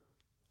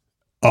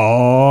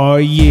Oh,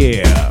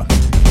 yeah.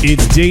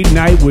 It's date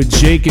night with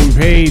Jake and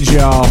Paige,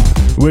 y'all,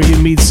 where you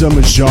meet some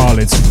of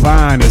Charlotte's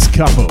finest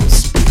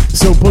couples.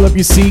 So pull up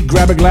your seat,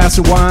 grab a glass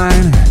of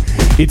wine.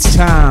 It's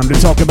time to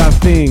talk about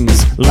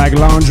things like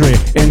laundry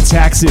and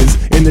taxes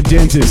and the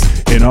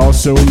dentist, and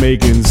also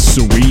making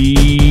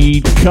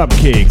sweet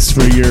cupcakes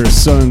for your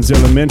son's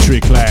elementary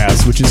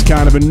class, which is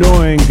kind of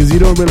annoying because you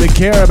don't really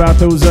care about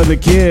those other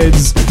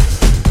kids.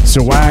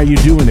 So why are you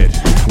doing it?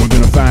 We're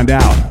going to find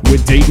out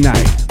with Date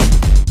Night.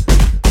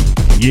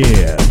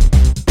 Yeah.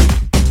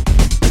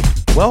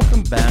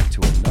 Welcome back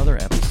to another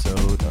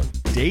episode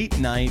of Date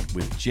Night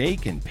with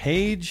Jake and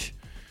Paige.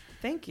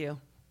 Thank you.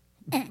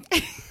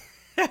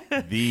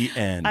 The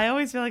end. I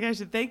always feel like I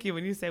should thank you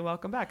when you say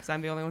welcome back because I'm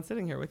the only one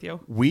sitting here with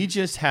you. We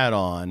just had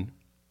on,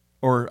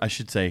 or I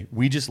should say,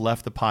 we just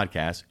left the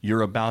podcast.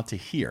 You're about to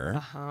hear.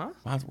 Uh-huh.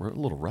 Wow, we're a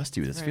little rusty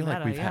with this. I Very feel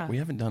like meta, we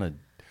haven't done an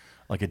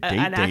An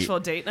actual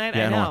date night?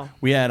 I know.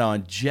 We had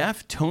on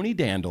Jeff Tony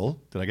Dandle.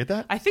 Did I get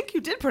that? I think you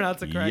did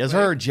pronounce it correctly. Yes,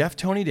 sir. Jeff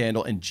Tony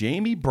Dandle and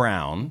Jamie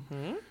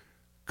Brown,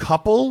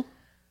 couple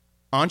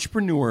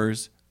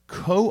entrepreneurs,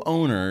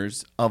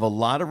 co-owners of a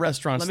lot of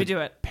restaurants. Let me do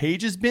it.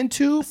 Paige has been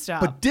to,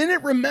 Stop. but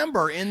didn't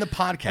remember in the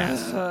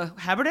podcast.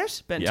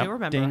 Haberdish? Been Yep. to,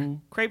 remember.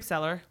 Ding. Crepe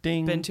Cellar?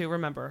 Ding. Been to,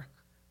 remember.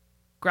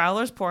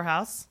 Growler's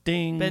Poorhouse?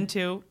 Ding. Been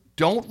to.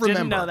 Don't remember.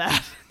 Didn't know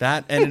that.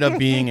 That ended up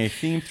being a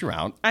theme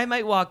throughout. I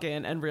might walk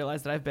in and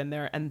realize that I've been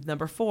there. And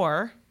number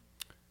 4,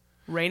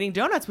 Raining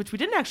Donuts, which we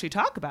didn't actually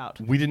talk about.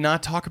 We did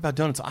not talk about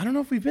donuts. I don't know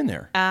if we've been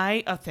there.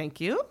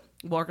 Thank you.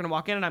 We're going to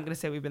walk in and I'm going to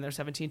say we've been there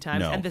 17 times.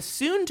 No. And the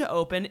soon to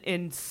open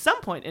in some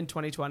point in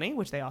 2020,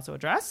 which they also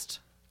addressed,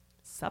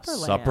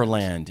 Supperland.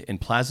 Supperland in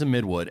Plaza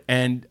Midwood.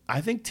 And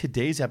I think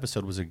today's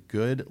episode was a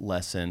good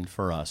lesson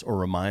for us, or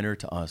reminder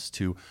to us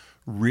to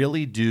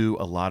really do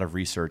a lot of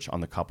research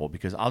on the couple,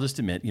 because I'll just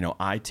admit,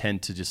 I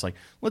tend to just like,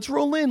 let's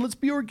roll in, let's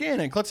be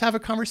organic, let's have a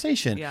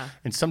conversation. Yeah.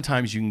 And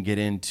sometimes you can get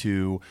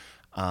into,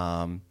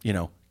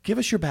 give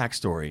us your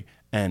backstory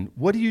and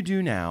what do you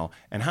do now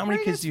and how many Where are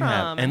you kids do you guys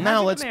have? from? And And now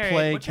how'd you let's get married?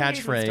 play What's your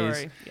engagement catchphrase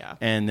story? Yeah.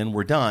 and then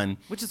we're done.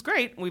 Which is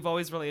great. We've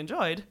always really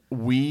enjoyed.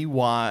 We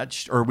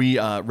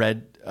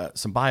read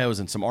some bios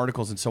and some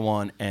articles and so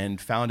on,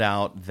 and found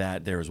out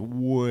that there's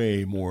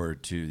way more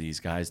to these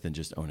guys than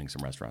just owning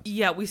some restaurants.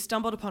 Yeah, we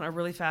stumbled upon a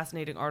really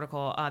fascinating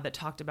article that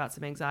talked about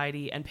some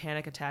anxiety and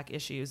panic attack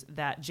issues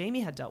that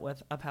Jamie had dealt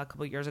with a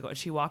couple of years ago. And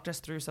she walked us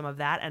through some of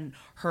that and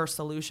her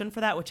solution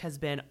for that, which has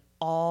been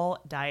all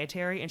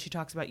dietary. And she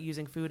talks about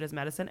using food as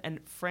medicine.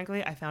 And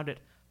frankly, I found it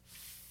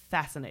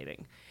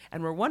fascinating.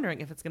 And we're wondering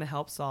if it's going to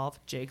help solve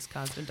Jake's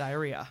constant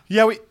diarrhea.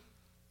 Yeah,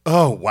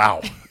 oh,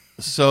 wow.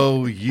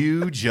 So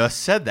you just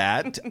said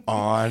that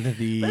on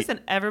the... Listen,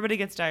 everybody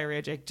gets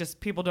diarrhea, Jake. Just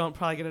people don't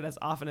probably get it as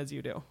often as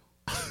you do.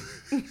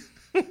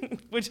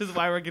 Which is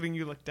why we're getting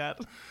you looked at.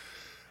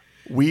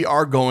 We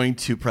are going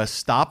to press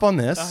stop on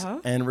this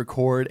and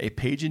record a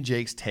Paige and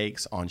Jake's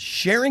takes on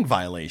sharing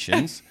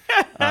violations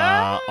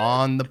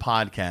on the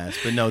podcast.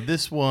 But no,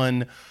 this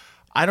one...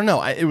 I don't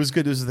know. It was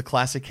good. It was the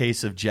classic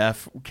case of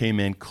Jeff came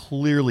in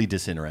clearly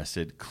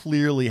disinterested,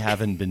 clearly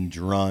haven't been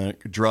dragged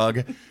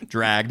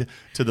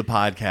to the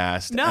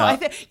podcast. No,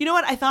 you know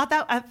what? I thought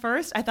that at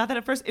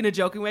first in a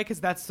joking way, because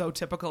that's so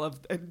typical of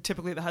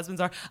typically the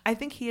husbands are. I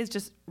think he is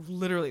just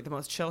literally the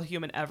most chill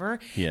human ever.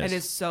 He is. And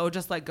is so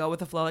just like go with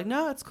the flow. Like,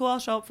 no, it's cool. I'll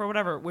show up for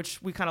whatever,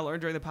 which we kind of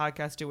learned during the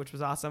podcast too, which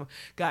was awesome.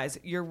 Guys,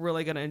 you're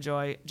really going to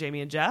enjoy Jamie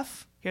and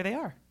Jeff. Here they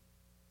are.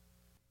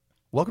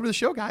 Welcome to the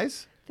show,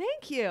 guys.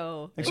 Thank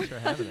you. Thanks for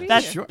having us.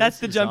 That's the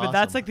This is jump in.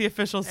 That's awesome. like the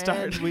official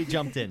start. And we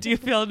jumped in. Do you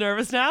feel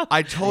nervous now?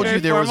 I told Very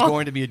you there was formal?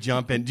 going to be a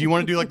jump in. Do you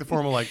want to do like the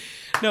formal, like,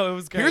 No, it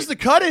was great. here's the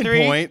cut-in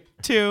 3, point?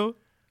 2,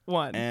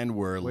 1. And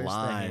we're Where's the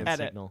live. hand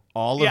Edit. signal?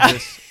 All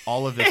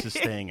of this is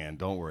staying in.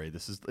 Don't worry.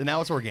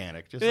 Now it's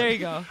organic. Just There like-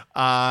 you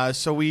go.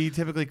 So we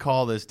typically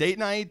call this date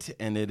night,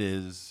 and it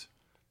is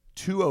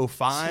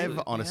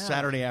 2:05 on a yeah.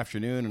 Saturday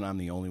afternoon, and I'm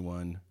the only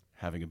one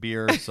having a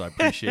beer, so I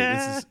appreciate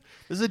this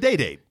is a day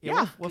date.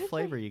 Yeah. What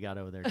flavor you got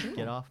over there?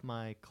 Get off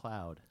my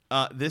cloud.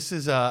 This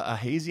is a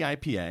hazy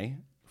IPA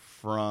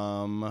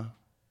from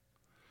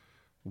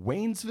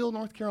Waynesville,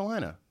 North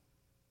Carolina.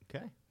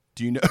 Okay.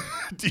 Do you know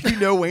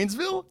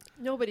Waynesville?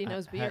 Nobody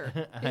knows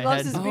beer. I He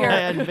loves his hadn't- beer. I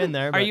hadn't been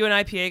there. Are but- you an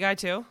IPA guy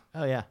too?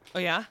 Oh yeah, Oh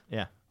yeah.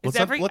 yeah. Is Let's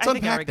I think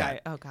unpack every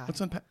that. guy. Oh god. Let's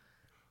unpack.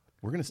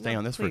 We're gonna stay No,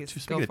 on this please, for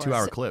go speaking of for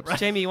 2-hour it. clips.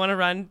 Jamie, you want to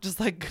run just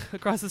like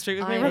across the street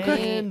with me I real quick?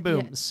 And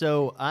boom. Yeah.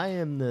 So I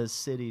am the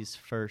city's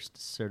first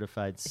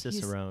certified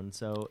Cicerone.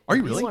 So Are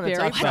you if really? want to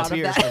Very talk proud about of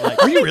beer that. for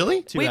like Are you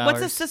really? 2 Wait,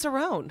 hours. what's a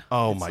Cicerone?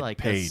 Oh It's my like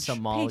page. a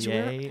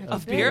sommelier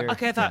Of beer?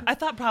 Okay, I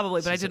thought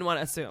probably, but I Cicer- didn't want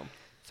to assume.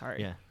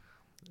 Sorry. Yeah.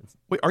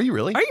 Wait, are you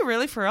really? Are you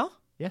really for real?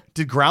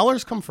 Did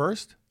growlers come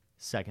first?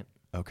 Second.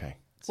 Okay.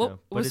 So, Well,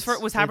 but was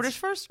it's- Haberdish it's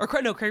first? Or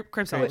no, Crepe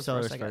Cellar Crepe was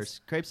Cellar's first, I guess.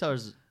 first. Crepe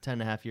Cellar's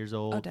 10.5 years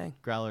old. Oh, dang.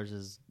 Growlers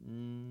is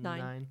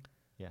 9.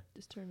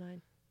 Just turned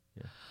 9.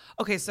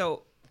 Okay,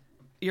 so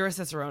you're a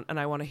Cicerone, and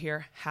I want to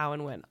hear how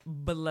and when.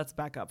 But let's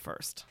back up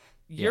first.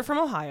 You're Yeah. from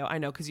Ohio, I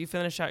know, because you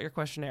finished out your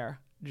questionnaire.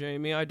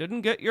 Jamie, I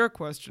didn't get your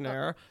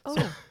questionnaire. Oh,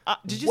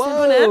 Did you send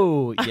one in?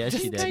 Whoa! Yes,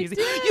 she did. Teasing.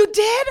 You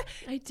did?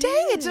 I Dang it!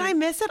 did. Did I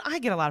miss it? I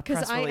get a lot of because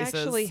press I releases.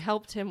 actually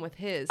helped him with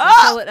his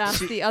Ah! until it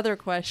asked the other She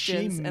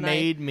questions. and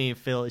made me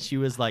feel. She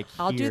was like,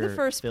 I'll do the "Here,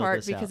 first fill part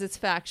this because out." it's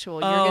factual.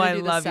 You're Oh, gonna I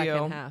do the love second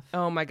you. half.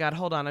 Oh my God!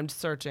 Hold on, I'm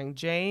searching.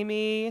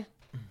 Jamie.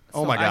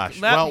 Oh So my I- gosh.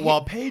 let- Well,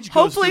 while Paige goes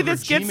Hopefully through her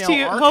this gets Gmail to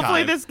you. archive,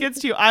 Hopefully this gets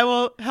to you. I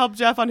will help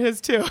Jeff on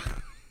his too.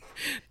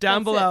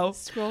 Down That's it. below.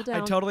 Scroll I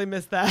down. totally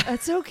missed that.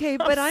 That's okay,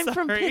 but I'm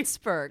from sorry.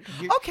 Pittsburgh.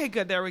 Okay,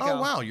 good. There we go.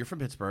 Oh wow, you're from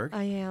Pittsburgh.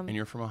 I am. And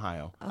you're from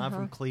Ohio. I'm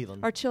from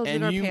Cleveland. Our children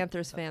And are you-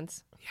 Panthers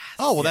fans.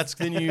 Oh well, that's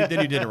then you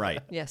did it right.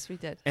 Yes, we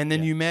did. And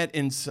then you met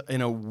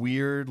in a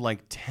weird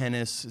like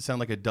tennis. It sounded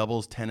like a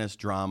doubles tennis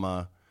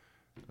drama.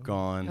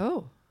 Gone.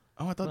 Oh,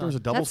 I thought there was a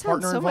that doubles sounds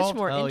partner so involved. much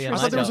more Oh, yeah, interesting. I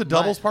thought there was a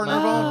doubles partner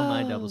involved.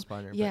 My doubles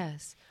partner. but-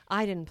 Yes.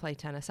 I didn't play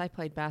tennis. I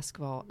played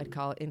basketball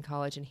in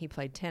college, and he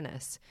played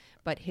tennis.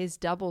 But his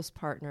doubles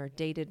partner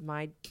dated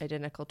my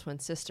identical twin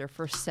sister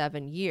for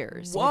 7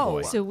 years.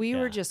 Whoa. So we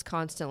were Yeah. just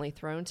constantly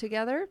thrown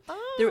together.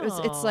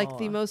 It's like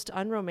the most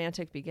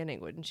unromantic beginning,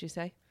 wouldn't you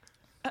say?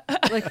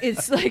 Like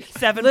it's like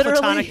 7 literally,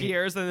 platonic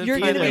years and then you're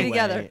going to be Either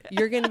together. way.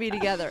 You're going to be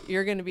together.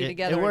 You're going to be It-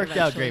 together. it and worked out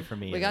eventually great for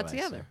me We got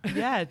anyway, together.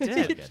 Yeah, it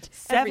did.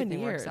 7 Everything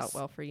years. works out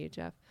well for you,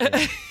 Jeff.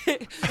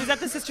 Is that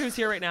the sister who's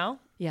here right now?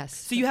 Yes.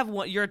 So you have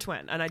one. You're a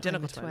twin, an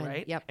identical a twin,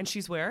 right? yep. And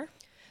she's where?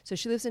 So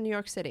she lives in New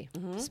York City,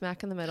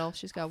 smack in the middle.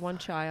 She's got one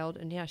child,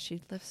 and yeah,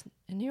 she lives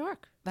in New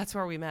York. That's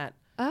where we met.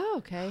 Oh,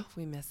 okay.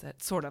 We miss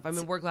it, sort of. I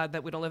mean, we're glad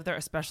that we don't live there,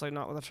 especially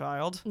not with a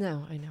child.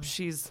 No, I know.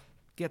 She's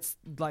gets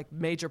like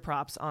major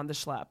props on the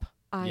schlep.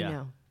 I Yeah.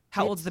 know.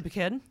 How old's the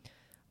kid?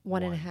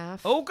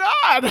 1.5. Oh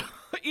God,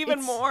 even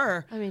It's-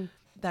 more. I mean,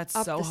 That's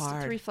up so the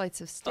hard. 3 flights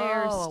of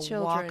stairs, oh,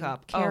 children walk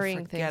up,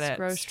 carrying forget things, it.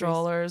 groceries.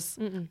 Strollers.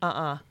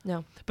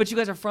 No. But you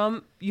guys are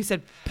from? You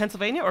said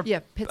Pennsylvania or Yeah,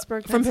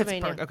 Pittsburgh, from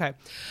Pennsylvania. Pittsburgh. Okay.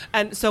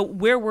 And so,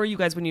 where were you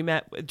guys when you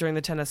met during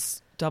the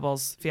tennis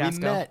doubles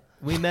fiasco?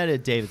 We met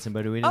at Davidson,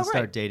 but we didn't Oh, right.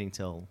 start dating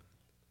till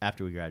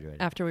after we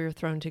graduated. After we were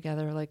thrown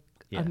together like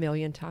Yeah. a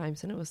million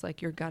times, and it was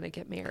like, you're gonna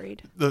get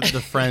married. The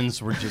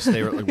friends were just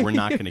they were like, we're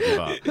not going to give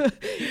up.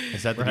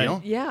 Is that the Right.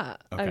 deal? Yeah.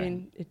 I Okay.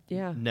 mean,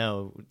 yeah.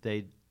 No,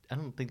 I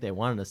don't think they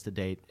wanted us to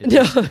date. It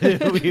just-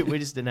 we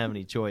just didn't have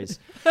any choice.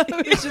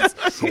 It's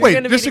just, you're Wait,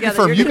 gonna be just to together.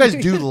 confirm, You're you gonna guys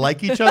be- do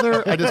like each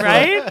other? I just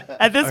Right?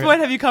 At this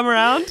point, have you come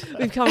around?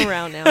 We've come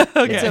around now.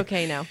 It's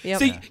okay now. Yep.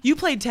 So you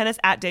played tennis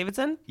at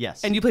Davidson?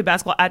 Yes. And you played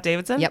basketball at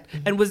Davidson? Yep.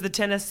 And was the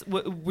tennis,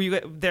 were you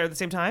there at the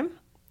same time?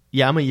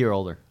 Yeah, I'm a year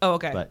older. Oh,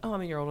 okay. But-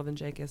 I'm a year older than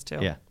Jake is too.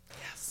 Yeah.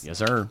 Yes,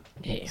 sir.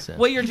 So,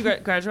 What year did you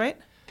graduate?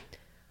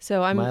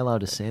 So I'm am I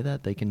allowed to say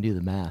that? They can do the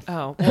math.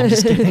 Oh. Well, I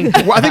think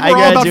we're I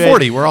all about graduated-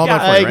 40. We're all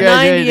about Yeah, 40, I right?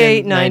 graduated 98,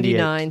 in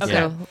 99. 98.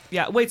 So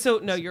Yeah. Wait, so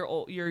no, you're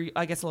old,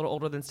 I guess a little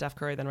older than Steph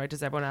Curry then, right?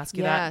 Does everyone ask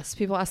you that? yes,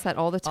 people ask that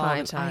all the All the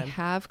time. I time.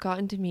 have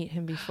gotten to meet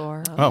him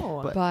before,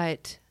 Oh,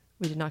 but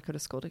we did not go to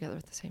school together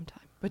at the same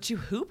time. But you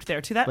hooped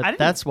there too. That I But didn't.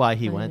 that's why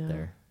he I went know.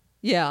 there.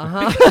 Yeah.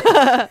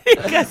 Uh-huh.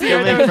 guess you were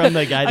Coming there. from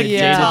the guy that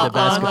Yeah, dated the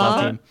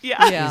basketball team.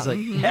 Yeah. Yeah. He's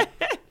like,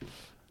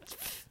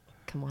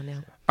 Come on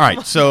now. All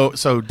right,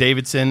 so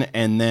Davidson,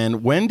 and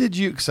then when did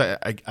you? Because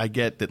I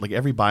get that like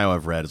every bio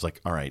I've read is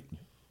like, all right,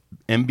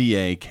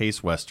 MBA,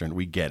 Case Western,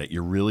 we get it.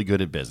 You're really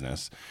good at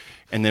business,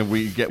 and then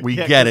we get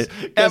it.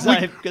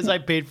 And Because I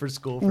paid for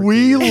school. For we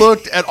 2 years.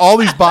 looked at all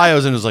these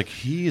bios and it was like,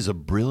 he is a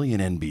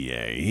brilliant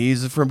MBA.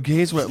 He's from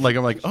Case Western. Like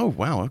I'm like, oh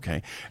wow,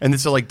 okay. And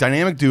it's a like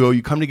dynamic duo.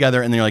 You come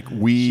together and they're like,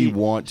 we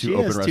want to She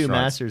open has 2 restaurants.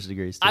 master's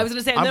degrees. Too. I was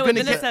going to say, I'm no, gonna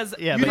then it get- says,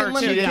 Yeah, You but didn't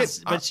let she, me didn't, get-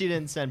 but she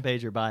didn't send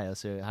Paige her bio.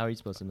 So how are you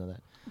supposed to know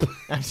that?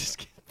 I'm just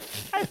kidding.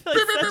 I feel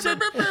like such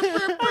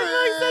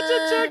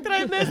a jerk that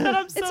I missed that.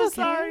 I'm so It's okay.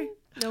 sorry.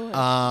 No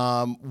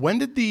worries. When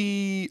did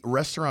the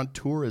restaurant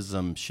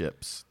tourism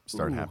ships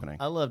start happening?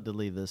 I love to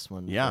leave this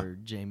one Yeah. for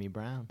Jamie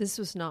Brown. This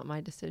was not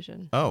my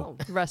decision. Oh.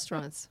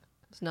 Restaurants.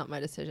 It's not my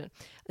decision.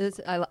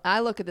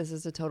 I look at this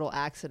as a total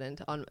accident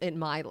in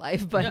my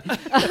life, but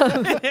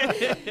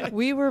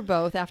we were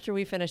both, after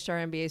we finished our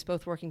MBAs,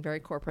 both working very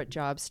corporate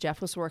jobs.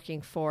 Jeff was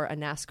working for a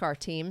NASCAR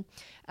team.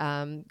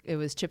 It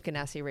was Chip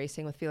Ganassi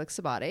Racing with Felix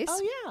Sabates.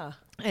 Oh, yeah.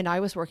 And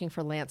I was working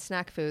for Lance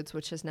Snack Foods,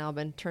 which has now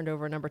been turned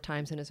over a number of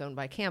times and is owned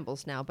by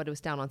Campbell's now, but it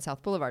was down on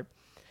South Boulevard.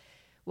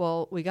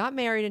 Well, we got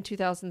married in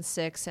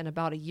 2006, and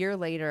about a year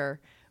later,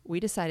 we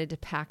decided to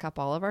pack up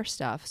all of our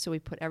stuff. So we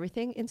put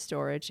everything in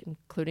storage,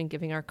 including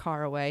giving our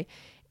car away,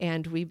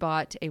 and we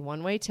bought a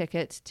one-way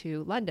ticket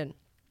to London.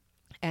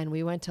 And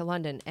we went to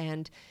London,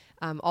 and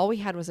all we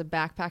had was a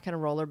backpack and a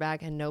roller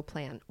bag and no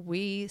plan.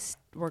 We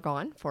were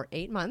gone for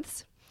 8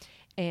 months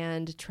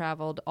and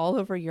traveled all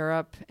over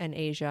Europe and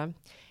Asia.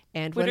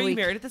 And Wait, when are we you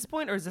married at this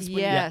point, or is this when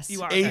Yes.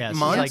 you are? 8 Yeah, so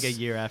months? like a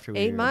year after we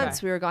 8 were months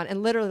back. we were gone,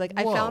 and literally, like,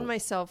 I Whoa. found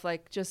myself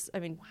like just, I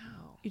mean,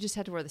 you just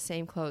had to wear the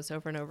same clothes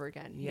over and over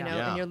again, you Yeah. know,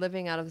 Yeah. and you're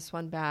living out of this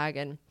one bag,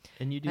 and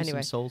And you do Anyway.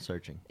 some soul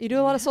searching. you do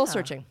a lot of soul Yeah.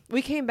 searching.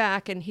 We came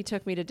back, and he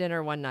took me to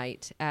dinner one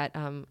night at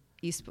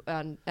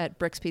at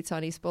Brick's Pizza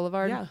on East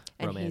Boulevard. Yeah.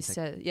 And Romantic. he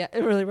said, yeah,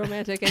 really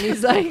romantic. And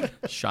he's like,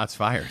 Shots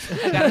fired.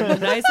 I got it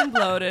nice and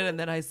bloated, and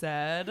then I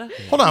said,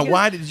 Hold on.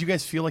 Why did you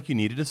guys feel like you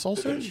needed a soul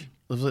search?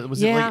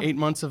 Was it Yeah. like 8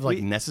 months of like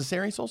We-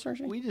 necessary soul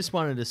searching? We just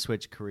wanted to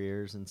switch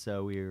careers, and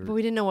so we were. but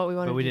we didn't know what we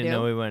wanted but we to didn't do.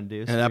 know what we wanted to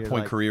do. and so at we that were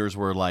point, like, careers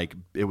were like,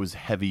 it was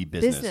heavy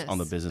business on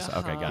the business. Uh-huh.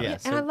 Okay, got Yeah.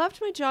 it. And I So- loved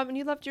my job, and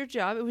you loved your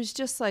job. It was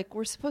just like,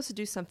 we're supposed to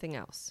do something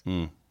else.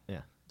 Mm. Yeah.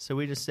 So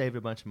we just saved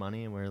a bunch of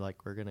money, and we're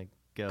like, we're gonna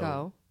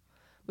Go.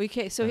 We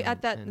came, so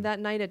at and- that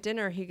night at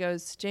dinner, he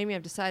goes, Jamie,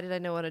 I've decided I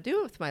know what to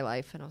do with my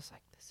life. And I was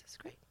like, this is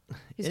great.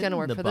 He's in going to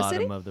work the for the city.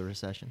 bottom of the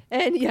recession.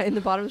 And yeah, in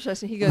the bottom of the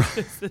session, he goes,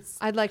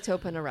 I'd like to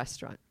open a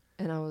restaurant.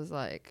 And I was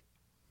like,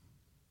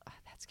 oh,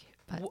 that's cute.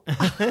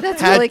 But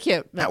that's really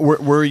cute. But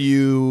Were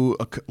you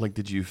like?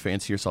 Did you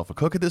fancy yourself a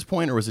cook at this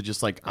point, or was it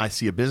just like I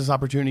see a business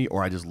opportunity,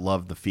 or I just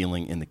love the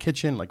feeling in the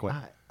kitchen? Like what?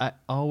 I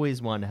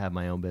always wanted to have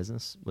my own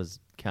business. Was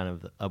kind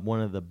of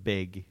one of the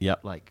big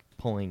Yep. like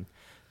pulling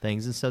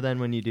things. And so then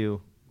when you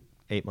do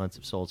 8 months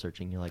of soul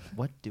searching, you're like,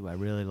 what do I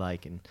really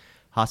like? And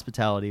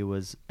hospitality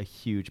was a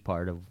huge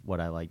part of what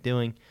I like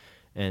doing.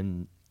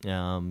 And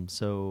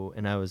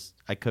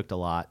I cooked a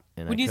lot.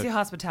 And when I you say cooked-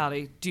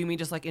 hospitality, do you mean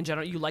just like in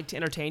general, you like to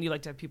entertain, you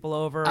like to have people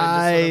over?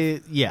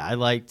 And just sort of, I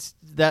liked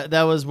that.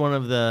 That was one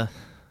of the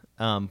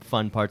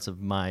fun parts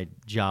of my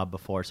job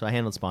before. So I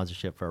handled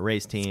sponsorship for a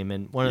race team,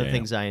 and one of the Yeah.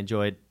 things I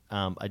enjoyed,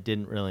 I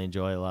didn't really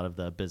enjoy a lot of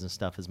the business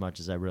stuff as much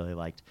as I really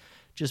liked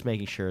just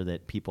making sure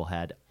that people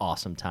had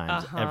awesome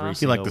times every He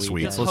single liked the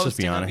weekend. sweets. Let's just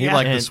be Hosting honest. them, He yeah.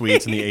 liked the And-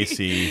 sweets and the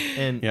AC.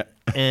 and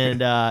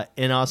Yeah.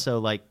 and also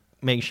like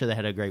making sure they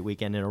had a great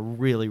weekend in a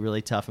really,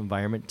 really tough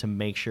environment to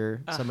make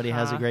sure somebody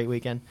has a great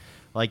weekend.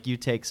 Like you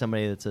take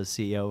somebody that's a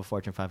CEO of a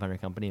Fortune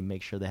 500 company and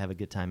make sure they have a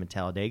good time in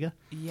Talladega.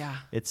 yeah.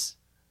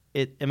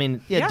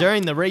 Yeah.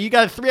 During the race, you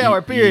got a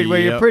 3-hour period where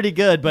you're Yep. pretty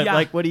good, but Yeah.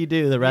 like, what do you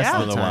do the rest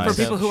Yeah. of the time? Otherwise.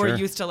 For people who Sure. are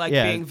used to like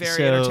Yeah, being very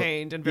so-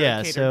 entertained and very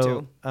catered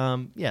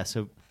to.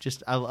 So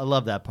just I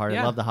love that part.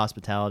 Yeah. I love the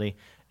hospitality,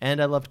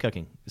 and I loved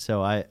cooking.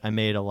 So I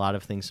made a lot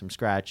of things from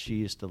scratch. She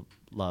used to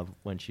love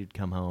when she'd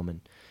come home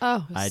and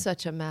oh, it was I'd-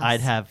 such a mess.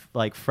 I'd have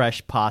like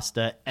fresh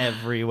pasta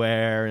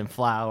everywhere and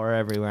flour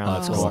everywhere on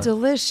that's the it floor. was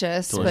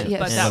delicious, Delicious. but yeah,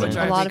 But Yeah. that would And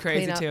drive a lot me of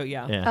crazy cleanup. too.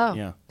 Yeah. Yeah. Oh,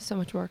 Yeah. so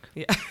much work.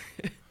 Yeah.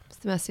 It's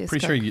the messiest.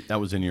 Pretty cook. sure that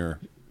was in your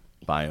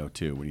bio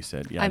too when you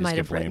said, "Yeah, I I just might get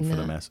have blamed written for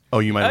the that. mess." Oh,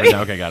 you might have written.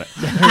 Okay, got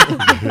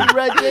it. You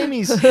read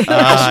Jamie's Yep.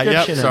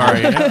 description of Sorry.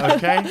 it. Yeah,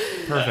 okay.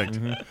 Perfect.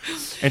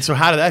 And so,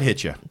 how did that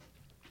hit you?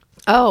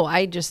 Oh,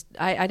 I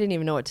didn't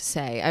even know what to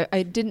say.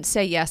 I didn't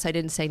say yes. I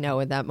didn't say no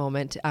in that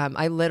moment.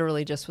 I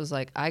literally just was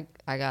like, I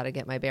got to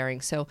get my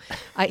bearings. So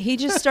he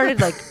just started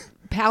like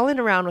palling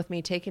around with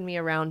me, taking me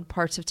around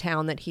parts of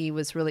town that he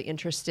was really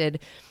interested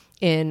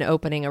in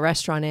opening a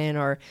restaurant in,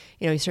 or,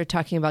 he started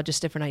talking about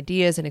just different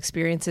ideas and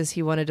experiences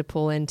he wanted to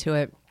pull into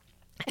it.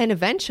 And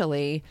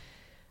eventually,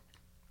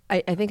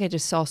 I think I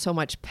just saw so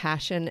much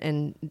passion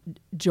and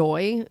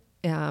joy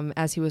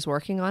as he was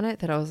working on it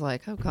that I was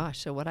like, oh gosh.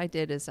 So what I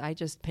did is I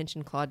just pinched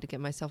and clawed to get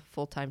myself a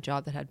full-time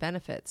job that had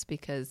benefits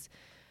because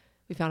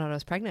we found out I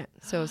was pregnant.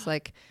 So it was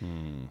like,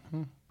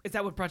 Is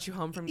that what brought you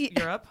home from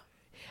Europe?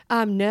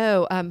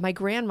 no, my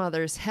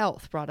grandmother's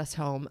health brought us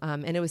home.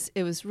 And it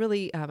was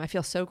really, I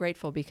feel so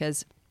grateful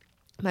because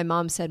my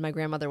mom said my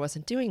grandmother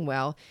wasn't doing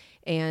well,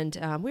 and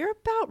we were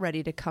about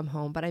ready to come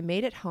home, but I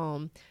made it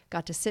home,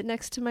 got to sit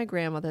next to my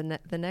grandmother.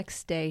 The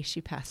next day,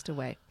 she passed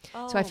away. So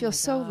I Oh feel my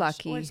so gosh.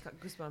 lucky. Oh, I just got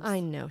goosebumps. I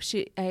know.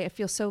 I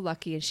feel so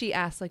lucky. And she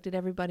asked, like, did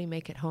everybody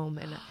make it home?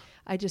 And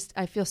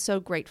I feel so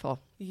grateful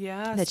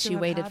Yes, that to she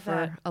have waited had for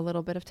that. a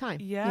little bit of time.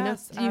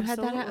 Yes, you had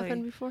that absolutely.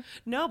 happen before?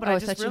 No, but Oh, I I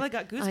just thought you- really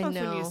got I goosebumps when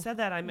you know. said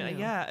that. I mean, I know.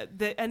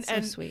 yeah,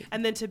 So sweet.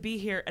 and then to be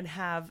here and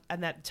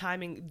that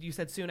timing. You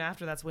said soon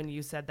after. That's when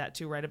you said that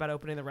too, right? About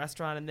opening the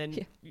restaurant, and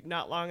then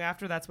not long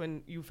after, that's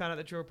when you found out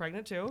that you were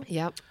pregnant too.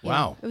 Yep.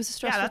 Wow. Yeah. It was a Yeah,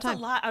 stressful that's time.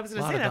 a lot. I was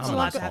going Lot to say of that's a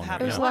lot to dominoes have falling happen.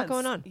 down. There's at a lot once.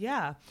 going on.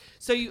 Yeah.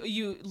 So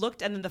you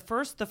looked, and then the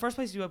first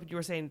place you opened, you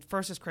were saying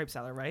first is Crepe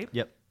Cellar, right?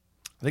 Yep.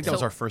 I think that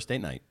was So- our first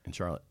date night in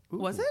Charlotte.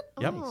 Was it?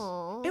 Yep.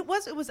 Aw. It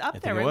was up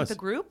think there it right, was. with the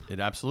group. It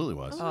absolutely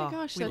was. Oh my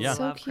gosh, we that's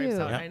so love Crepe cute.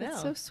 Cellar. Yeah. I know.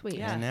 That's so sweet.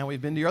 Yeah. And now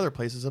we've been to your other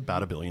places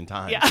about 1 billion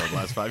times Yeah. over the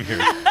last 5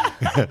 years.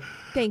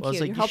 Thank Well, you. it's like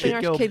You're you helping should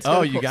our go- kids Oh,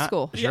 go you to got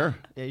school. sure.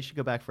 Yeah, you should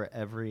go back for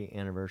every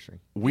anniversary.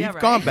 We've Yeah,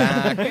 right. gone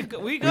back. We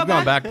We've go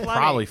gone back plenty.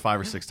 probably 5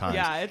 or 6 times.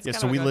 Yeah, it's so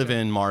kinda we a live go-to.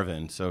 in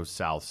Marvin, so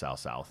south.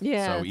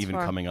 Yeah, So it's even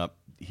far. coming up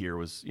here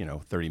was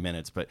 30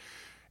 minutes, but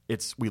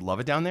we love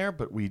it down there.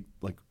 But we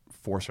like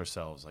force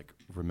ourselves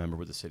remember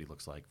what the city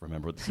looks like.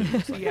 Remember what the city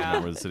looks like. Yeah.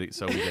 Remember what the city.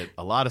 So we did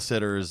a lot of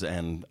sitters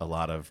and a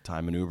lot of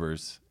time in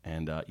Ubers,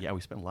 and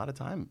we spent a lot of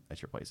time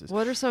at your places.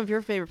 What are some of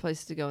your favorite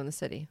places to go in the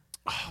city?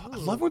 I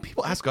love when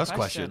people ask us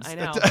question. questions.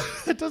 I know.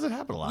 That doesn't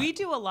happen a lot. We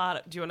do a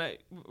lot. Do you want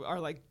to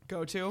our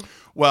go to?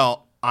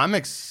 Well, I'm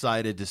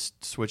excited to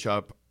switch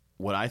up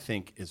what I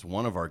think is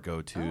one of our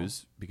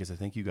go-tos because I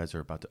think you guys are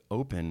about to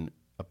open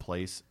a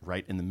place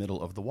right in the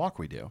middle of the walk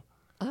we do.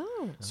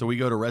 Oh. So we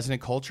go to Resident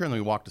Culture and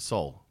then we walk to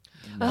Soul.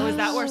 Oh, is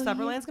that where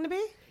Supperland's going to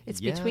be?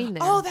 It's Yeah. between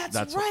there. Oh, that's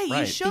That's right. You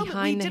right. showed me.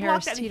 Behind We the did walk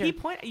Harris that. And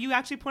Teeter. you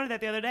actually pointed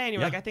that the other day, and you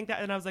were Yeah. like, I think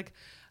that, and I was like,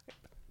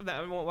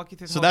 I won't walk you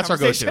through the So whole that's our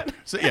go-to.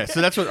 conversation.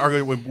 So that's what our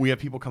go. When we have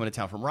people coming to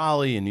town from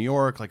Raleigh and New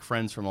York, like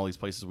friends from all these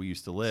places we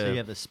used to live. So you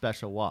have a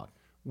special walk.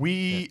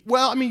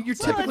 Well, I mean, you're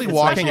typically it's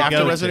walking special after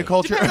go-to. resident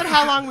culture. Depends on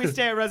how long we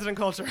stay at Resident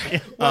Culture,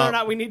 whether or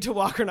not we need to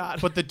walk or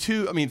not. But the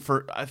two, I mean,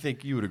 I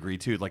think you would agree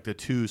too, like the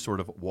two sort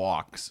of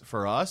walks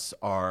for us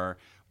are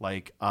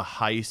like a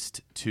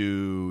heist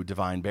to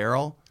Divine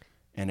Barrel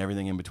and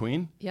everything in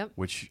between. Yep.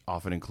 Which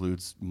often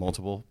includes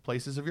multiple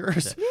places of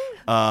yours.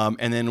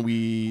 And then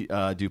we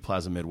do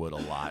Plaza Midwood a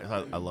lot.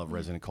 I love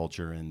resident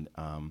culture, and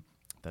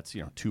that's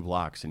 2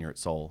 blocks and you're at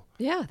Soul.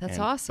 Yeah, that's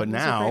awesome. But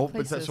Those are now,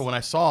 great places. so when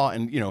I saw,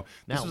 and this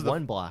Now was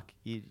one block.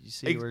 You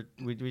see, Ex-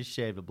 we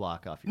shaved a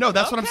block off. No,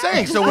 that's what I'm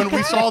saying. So when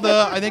we saw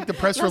I think the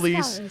press Las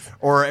release Flowers.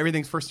 or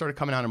everything first started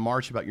coming out in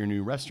March about your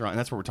new restaurant, and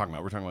that's what we're talking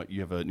about. We're talking about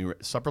you have a new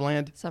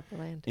Supperland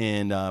Supperland.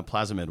 in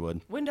Plaza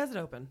Midwood. When does it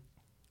open?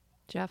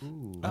 Jeff.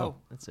 Oh.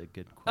 That's a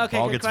good question. Okay,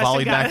 Ball good gets question,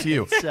 volleyed got back it. to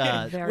you. It's,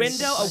 Very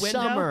a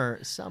window?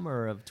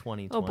 Summer of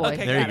 2020. Oh boy,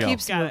 Okay, There you got go. it.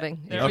 Keeps Got it. moving.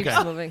 There we Keeps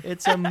go. moving.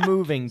 It's a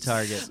moving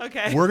target.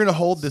 Okay. We're gonna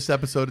hold this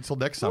episode until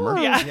next summer.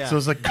 Yeah. Yeah. So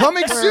it's like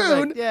coming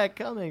soon. Perfect. Yeah,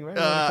 coming right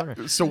around the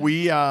corner. So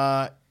we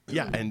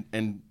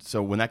and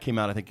so when that came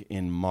out, I think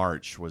in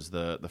March was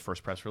the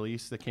first press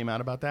release that came out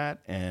about that,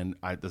 and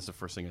this is the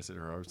first thing I said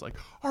to her. I was like,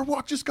 our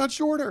walk just got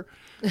shorter.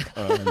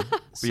 But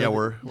yeah,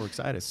 we're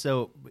excited.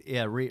 So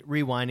yeah,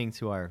 rewinding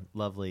to our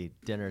lovely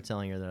dinner,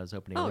 telling her that I was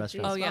opening a Oh,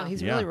 restaurant. geez. Oh, yeah. Wow,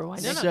 he's Yeah. really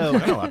rewinding. So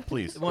No,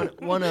 please.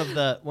 one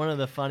of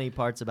the funny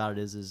parts about it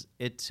is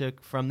it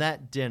took from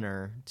that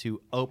dinner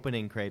to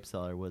opening Crepe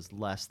Cellar was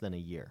less than a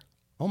year.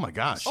 Oh my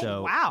gosh.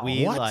 So wow.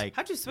 we What?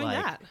 How'd you swing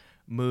that?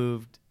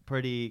 Moved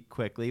pretty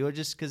quickly, or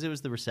just because it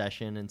was the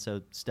recession, and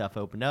so stuff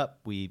opened up.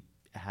 We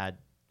had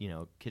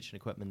kitchen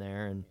equipment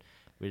there, and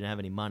we didn't have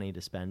any money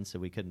to spend, so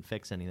we couldn't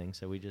fix anything.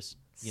 So we just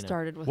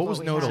Started with What was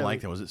we Noda had.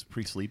 like then? Was it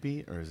pretty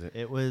sleepy or is it?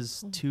 It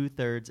was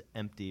 2/3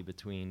 empty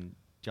between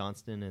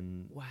Johnston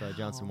and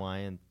Johnson Y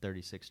and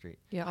 36th Street.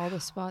 Yeah, all the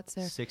spots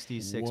there.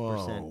 66%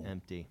 Whoa.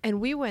 empty. And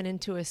we went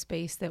into a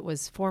space that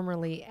was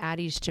formerly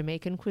Addie's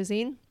Jamaican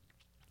cuisine.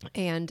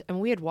 And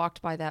we had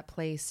walked by that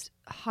place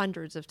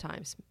hundreds of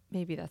times.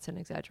 Maybe that's an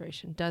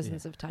exaggeration,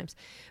 dozens of times.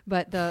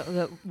 But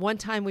the one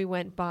time we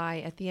went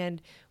by at the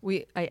end,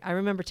 I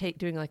remember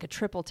doing like a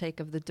triple take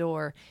of the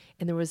door,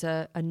 and there was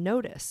a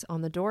notice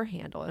on the door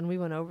handle. And we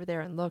went over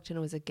there and looked, and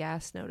it was a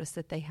gas notice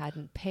that they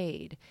hadn't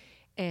paid.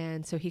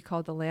 And so he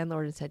called the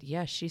landlord and said,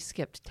 yes, she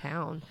skipped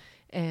town.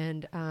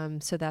 And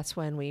so that's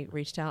when we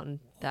reached out, and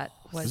that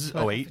This was is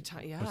 08,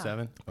 Yeah.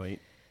 07, 08.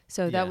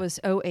 so Yeah. that was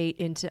 08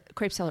 into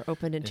Crepe Cellar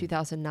opened in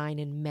 2009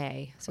 in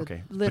May. So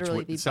Okay.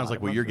 literally, It sounds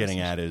like what you're getting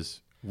at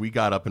is we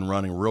got up and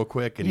running real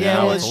quick, and Yeah,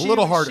 now well, it's a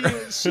little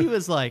harder. She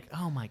was like,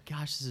 "Oh my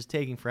gosh, this is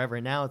taking forever."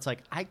 And now it's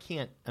like I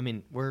can't. I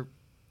mean, we're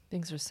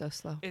Things are so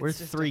slow. It's we're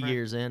just 3 different.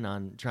 years in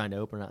on trying to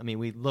open. I mean,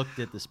 we looked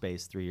at the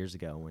space 3 years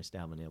ago, and we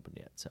still haven't opened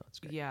yet. So it's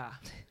great. Yeah.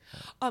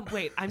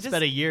 Wait, I'm It's just.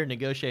 been a year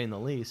negotiating the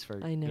lease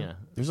for. I know. You know,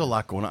 There's a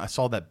lot going on. I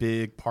saw that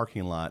big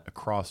parking lot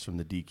across from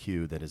the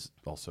DQ that is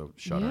also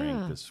shuttering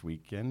Yeah. this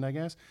weekend, I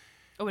guess.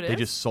 Oh, it is. They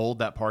just sold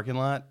that parking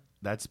lot,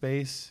 that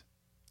space,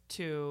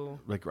 to.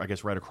 like I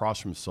guess right across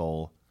from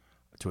Soul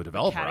to a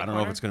developer. Catty I don't know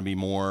if corner? it's going to be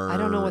more I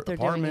don't know what they're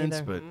doing apartments,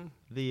 either.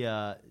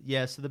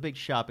 but so the big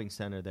shopping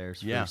center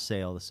there's Yeah. for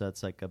sale. So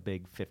it's like a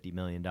big $50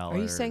 million. Are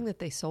you saying that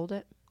they sold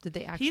it? Did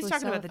they actually He's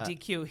talking sell about the it?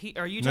 DQ.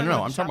 Are you no, talking no,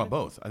 about I'm the talking about shopping?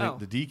 both. I think Oh.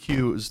 the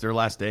DQ is their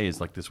last day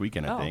is like this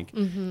weekend, I Oh. think,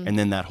 Mm-hmm. and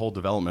then that whole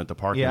development, the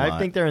parking Yeah, lot. I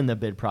think they're in the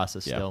bid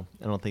process Yeah. still.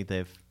 I don't think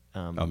they've.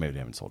 Oh, maybe they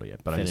haven't sold it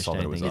yet, but I just finished saw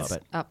that it was anything up.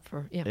 yet, but Up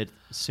for yeah. it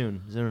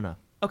soon enough.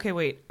 Okay,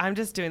 wait. I'm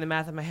just doing the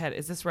math in my head.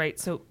 Is this right?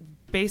 So,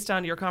 based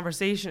on your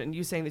conversation and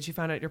you saying that you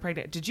found out you're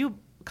pregnant, did you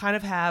kind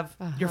of have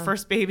your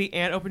first baby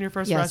and open your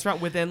first Yes.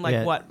 restaurant within like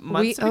Yeah. what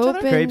months We of each other?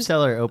 opened- Crepe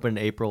Cellar opened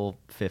April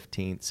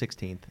 15th,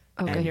 16th,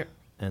 Okay. And you're,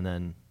 and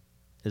then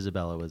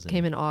Isabella was in.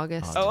 Came in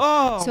August.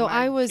 oh, so my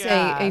I was a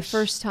gosh.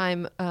 first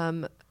time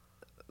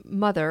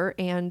mother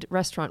and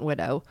restaurant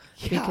widow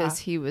because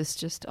he was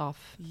just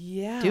off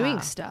Yeah.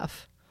 doing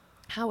stuff.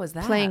 How was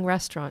that? Playing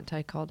restaurant,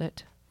 I called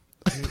it.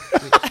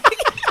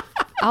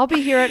 I'll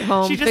be here at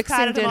home She just fixing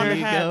patted him on the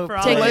dinner. head go. for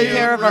all Taking of you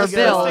care of our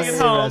listening bills. at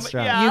home.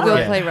 Restaurant. Yeah. You go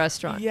Yeah. play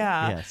restaurant.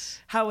 Yeah.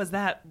 Yes. How was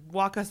that?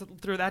 Walk us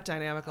through that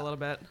dynamic a little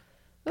bit.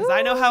 Because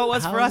I know how it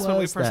was for How us when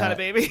we was first had a that?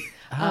 baby.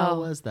 How Oh.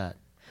 was that?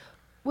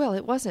 Well,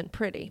 it wasn't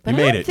pretty, but You I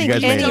made don't it. You think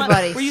guys made it.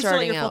 anybody Were you still at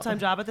starting your out. full time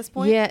job at this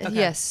point? Yeah, Okay.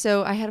 yes.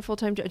 So I had a full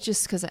time job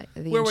just because the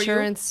Where were you?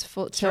 insurance.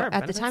 So Sure, at the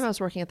benefits. time, I was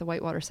working at the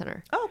Whitewater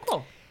Center. Oh,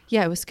 cool.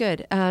 Yeah, it was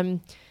good.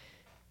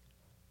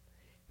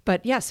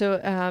 But yeah,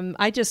 so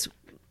I just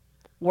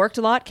worked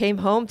a lot, came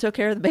home, took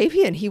care of the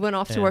baby, and he went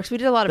off to Yeah. work. So we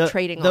did a lot of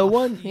trading. The off,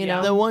 one, you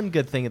know, the one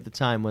good thing at the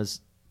time was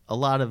a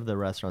lot of the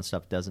restaurant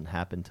stuff doesn't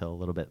happen till a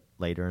little bit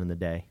later in the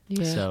day.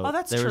 Yeah. So Oh,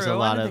 that's there was true. a I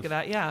lot didn't of think of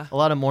that. Yeah. a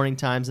lot of morning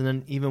times, and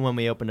then even when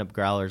we opened up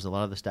Growlers, a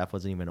lot of the staff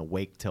wasn't even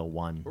awake till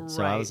 1.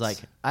 So I was Right. like,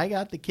 I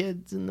got the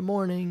kids in the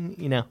morning,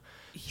 you know.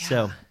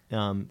 So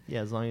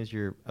yeah, as long as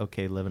you're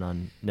okay living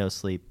on no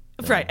sleep.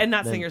 Right, and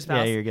not then- seeing your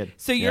spouse. Yeah, you're good.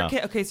 So your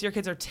Yeah. so your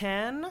kids are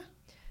 10,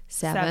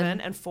 7,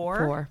 7, and 4.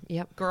 4.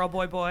 Yep. Girl,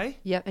 boy, boy.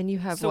 Yep. And you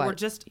have So what? we're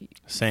just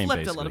Same,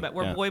 flipped a basically. little bit.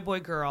 We're Yeah. boy, boy,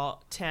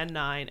 girl, 10,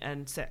 9,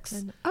 and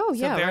 6. Oh, So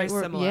yeah, very right,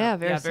 we're- similar. yeah,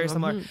 very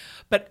similar. similar.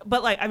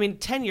 But like, I mean,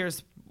 10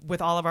 years with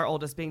all of our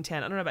oldest being 10.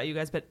 I don't know about you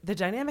guys, but the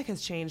dynamic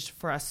has changed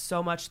for us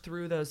so much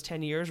through those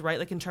 10 years, right?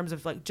 Like in terms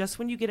of like, just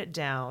when you get it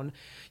down,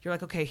 you're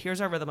like, okay, here's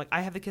our rhythm. Like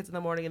I have the kids in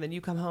the morning and then you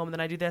come home and then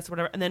I do this,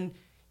 whatever. And then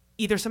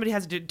either somebody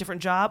has a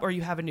different job or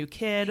you have a new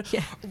kid,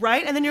 Yeah.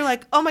 right? And then you're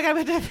like, oh my God,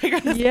 we have to figure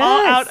this all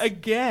Yes. out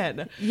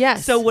again.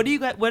 Yes. So what do you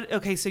got?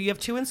 Okay, so you have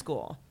 2 in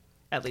school,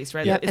 at least,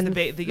 right? Yep, Is and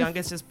the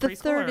youngest is the preschool?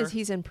 third or- is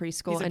he's in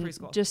preschool, He's in and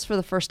preschool. just for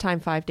the first time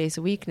 5 days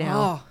a week now.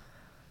 Oh,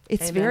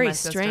 It's amen, very my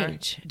sister.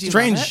 strange. Do you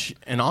love it? Strange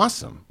and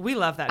awesome. We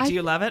love that. I- Do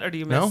you love it or do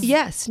you No? miss?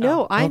 Yes,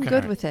 no, I'm okay.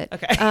 good with it.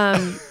 Okay.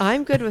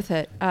 I'm good with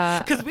it.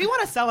 Because we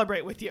want to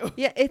celebrate with you.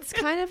 Yeah, it's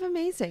kind of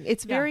amazing.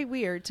 It's Yeah. very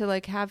weird to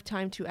like have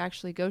time to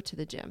actually go to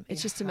the gym.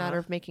 It's just a matter Yeah.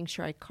 of making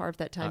sure I carve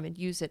that time and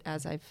use it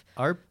as I've.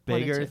 Our wanted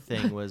bigger to.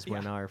 thing was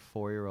when Yeah. our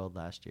 4-year-old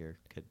last year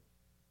could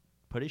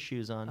put his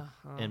shoes on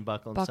and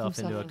buckle Buckle himself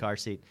into a himself. car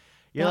seat.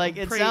 You're Yeah. like,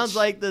 it Preach. sounds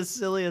like the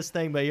silliest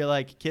thing, but you're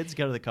like, kids,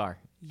 go to the car.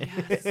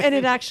 Yes. And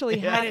it actually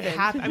And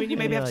happened. it I mean, you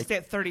maybe You're have to like- say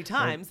it 30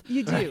 times.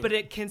 You do. But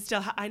it can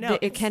still, I know.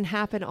 It can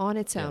happen on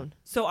its own.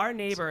 So our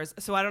neighbors,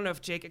 so I don't know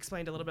if Jake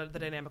explained a little bit of the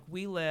dynamic.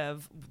 We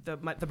live, the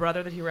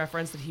brother that he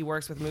referenced that he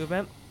works with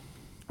Movement,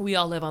 we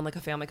all live on like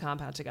a family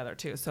compound together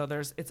too. So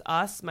it's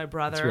us, my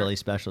brother. It's really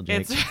special,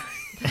 Jake.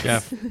 It's,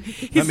 Jeff,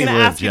 he's let me going to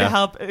live, ask you to Jeff.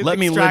 help Let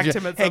me live, extract Jeff.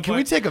 him at Hey, some can we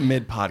point. take a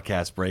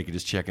mid-podcast break and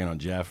just check in on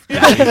Jeff?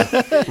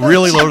 He's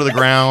really low to the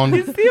ground.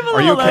 You seem a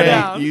Are you little low okay?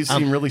 down. You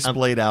seem really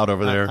splayed out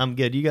over there. I'm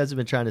good. You guys have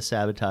been trying to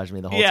sabotage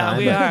me the whole Yeah, time.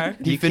 we but are.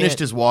 He you finished can't-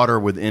 his water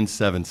within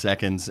 7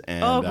 seconds,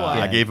 and Oh, boy.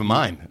 I gave him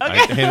mine.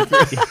 Okay.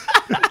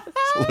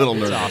 It's a little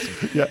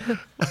nervous. Yeah.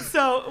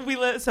 So we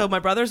live. So my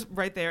brother's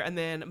right there, and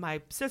then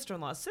my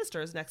sister-in-law's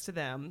sister is next to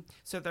them.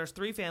 So there's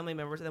 3 family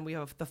members, and then we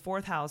have the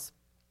 4th house.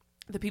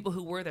 The people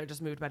who were there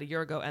just moved about a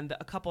year ago, and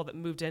a couple that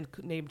moved in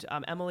named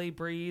Emily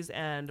Breeze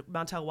and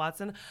Montel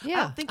Watson. I Yeah,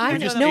 don't think you I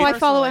guys just know them I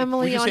follow personally.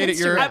 Emily We just on ate at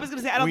your- Instagram. I was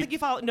going to say I don't think you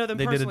know them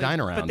they did a personally. dine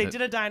around but they it.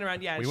 did a dine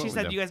around. Yeah, We she went with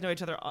said them. you guys know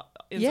each other.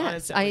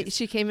 Yes,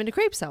 she came into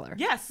Grape Cellar.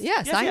 Yes,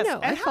 yes, I know.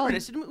 I And followed.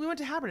 Haberdish. We went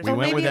to Haberdish. We Oh,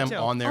 went with maybe them too.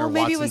 on their Oh,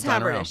 maybe it Watson's was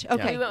Dine Around. Haberdish.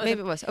 Okay, We went with maybe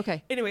them. it was.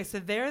 Okay. Anyway, so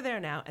they're there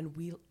now, and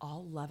we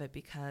all love it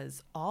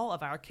because all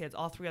of our kids,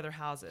 all 3 other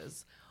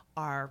houses,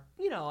 are,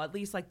 at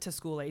least like to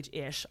school age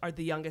ish. Are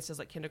the youngest is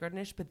like kindergarten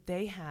ish, but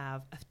they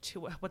have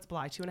what's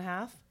Bly,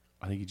 2.5?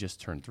 I think he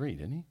just turned 3,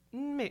 didn't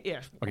he?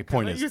 Yeah. Okay,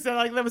 point is- you said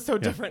like that was so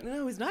different.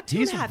 No, he's not 2.5.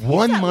 He's He's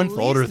 1 at month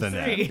older least than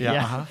that. 3.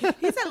 Yeah. Uh-huh.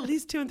 He's at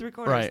least 2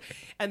 3/4. Right.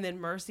 And then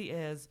Mercy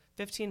is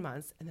 15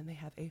 months, and then they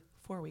have a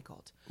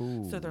 4-week-old.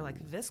 So they're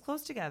like this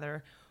close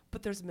together,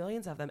 but there's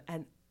millions of them,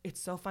 and it's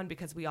so fun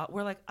because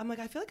I'm like,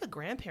 I feel like a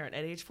grandparent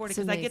at age 40 It's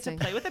because I get to amazing.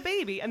 play with a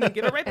baby and then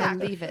give it right back And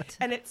leave it.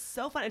 And it's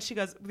so fun. And she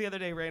goes, the other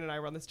day, Rain and I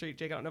were on the street.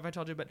 Jake, I don't know if I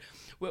told you, but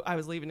I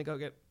was leaving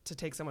to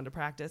take someone to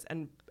practice,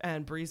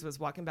 and Breeze was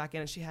walking back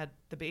in, and she had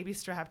the baby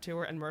strapped to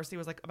her, and Mercy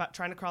was like about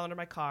trying to crawl under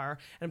my car,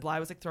 and Bly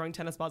was like throwing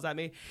tennis balls at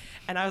me,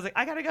 and I was like,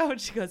 I gotta go, and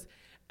she goes,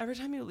 every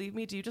time you leave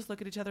me, do you just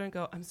look at each other and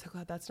go, I'm so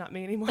glad that's not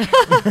me anymore?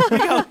 We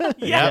go,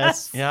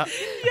 yes. Yeah.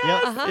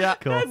 Yes. Yeah.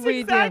 Cool. That's We do.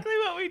 exactly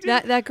what we do.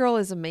 That girl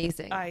is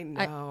amazing. I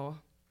know.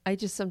 I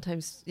just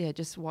sometimes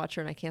just watch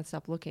her and I can't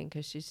stop looking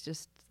because she's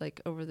just like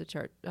off the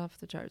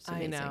charts. I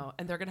Amazing. know.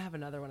 And they're going to have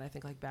another one, I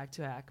think, like back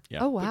to back. Yeah.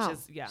 Oh wow. Which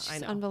is, I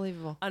She's know.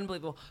 unbelievable.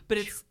 Unbelievable.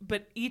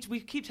 But we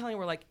keep telling her,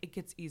 we're like, it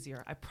gets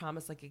easier. I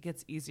promise, like, it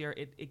gets easier.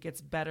 It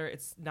gets better.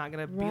 It's not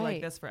going to be like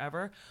Right. this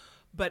forever.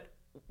 But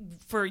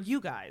for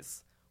you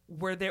guys,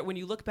 when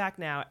you look back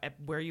now at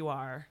where you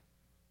are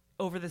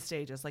over the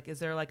stages, like, is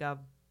there like a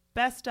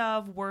best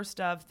of, worst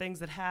of things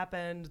that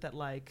happened that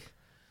like,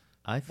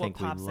 I think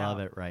we pops love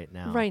out? it right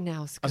now. Right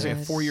now, it's I was good.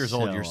 saying, at 4 years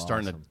old, So you're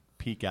starting awesome. to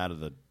peek out of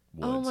the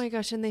woods. Oh my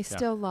gosh, and they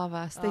still love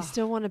us. They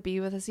still want to be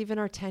with us. Even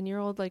our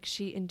 10-year-old, like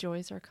she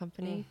enjoys our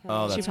company.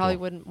 Oh, She that's probably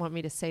cool. wouldn't want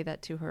me to say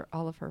that to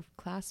all of her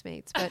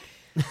classmates, but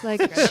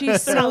like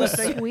she's so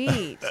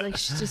sweet. Like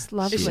she's just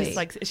lovely.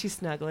 is she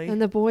snuggly?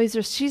 and the boys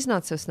are. She's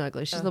not so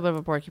snuggly. She's a little bit of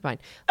a porcupine,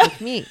 like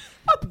me.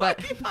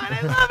 But Fine,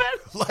 I love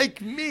it.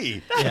 Like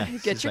me. Yeah.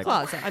 get She's your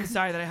like, claws out. I'm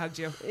sorry that I hugged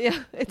you.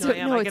 Yeah, it's No, I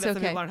am. no, I it's get it. Some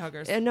okay. people aren't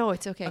huggers. No,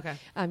 it's okay. Okay.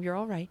 You're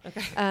all right.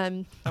 Okay.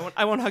 Um,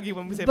 I won't hug you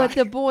when we say but bye.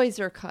 the boys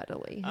are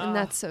cuddly, Oh. and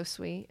that's so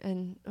sweet.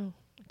 And I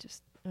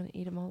just want to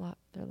eat them all up.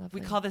 They're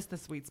lovely. We call this the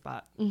sweet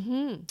spot.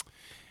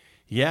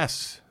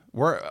 Yes.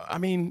 We're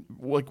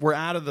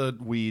out of the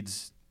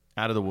weeds,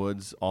 out of the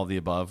woods, all the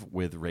above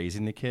with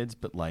raising the kids,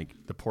 but like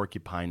the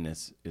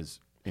porcupineness is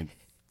in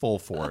full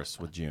force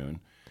with June.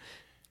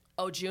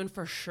 Oh, June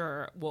for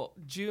sure. Well,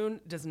 June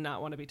does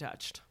not want to be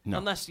touched. No.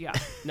 Unless,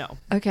 no.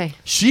 Okay.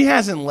 She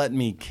hasn't let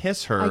me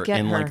kiss her I get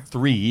in her. like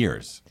 3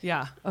 years.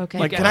 Yeah. Okay.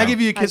 Like, get can I her.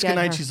 give you a I kiss get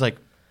goodnight? her. She's like,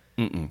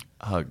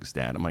 hugs,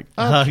 Dad. I'm like,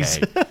 Hugs.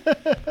 okay.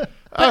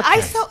 But I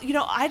still,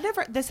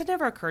 this had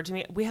never occurred to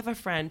me. We have a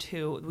friend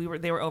who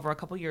they were over a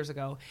couple years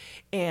ago,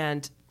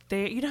 and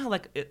you know how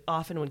like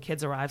often when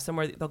kids arrive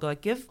somewhere, they'll go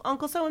like, give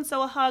Uncle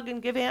so-and-so a hug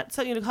and give Aunt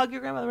so, hug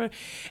your grandmother.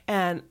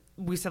 And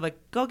we said like,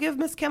 go give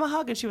Miss Kim a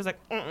hug. And she was like,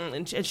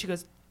 and she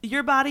goes,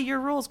 your body, your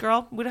rules,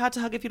 girl. We don't have to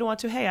hug if you don't want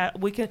to. Hey,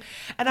 we can.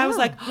 And I was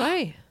like,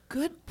 right.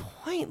 Good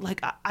point.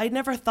 Like I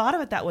never thought of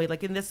it that way.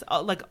 Like in this,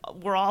 like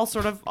we're all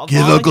sort of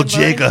give Uncle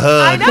Jake a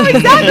hug. I know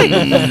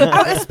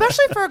exactly.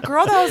 Especially for a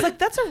girl, though, I was like,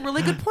 that's a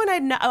really good point.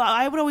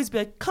 I would always be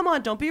like, come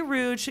on, don't be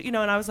rude, And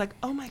I was like,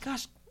 oh my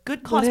gosh,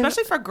 good call.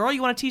 Especially for a girl, you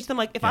want to teach them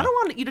like, if I don't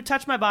want you to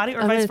touch my body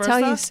or vice versa,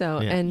 I'm going to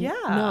tell you so. And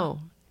no.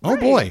 Oh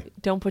boy,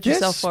 don't put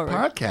yourself this forward.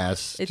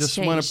 Podcast it's just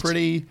changed. went a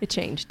pretty it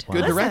changed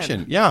good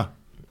direction. Yeah.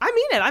 I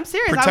mean it. I'm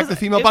serious. Protect the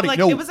female body. Like,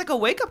 No. It was like a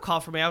wake up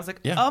call for me. I was like,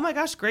 oh my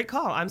gosh, great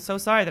call. I'm so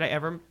sorry that I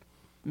ever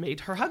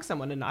made her hug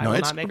someone, and I will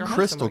not make her hug someone.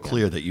 No, it's crystal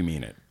clear that you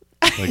mean it.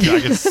 Like I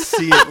can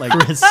see it. Like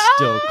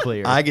crystal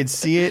clear. I can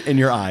see it in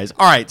your eyes.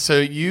 All right, so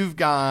we've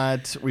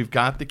got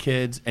the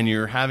kids, and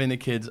you're having the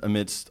kids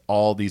amidst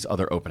all these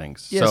other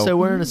openings. Yeah, so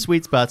we're in a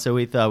sweet spot. So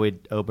we thought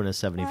we'd open a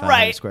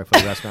 7,500 square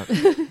foot restaurant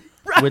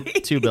with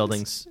 2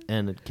 buildings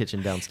and a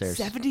kitchen downstairs.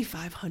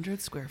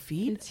 7,500 square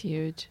feet. It's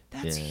huge.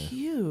 That's Yeah.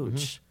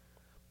 huge. Mm-hmm.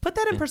 Put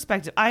that in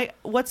perspective.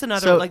 What's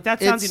another So like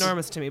that sounds it's-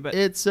 enormous to me, but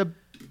It's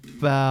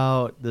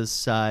about the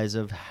size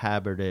of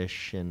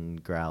Haberdish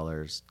and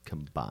Growlers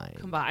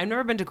combined. I've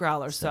never been to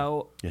Growler,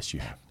 so yes,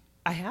 you have.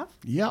 I have.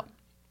 Yep.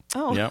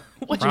 Oh, Yep.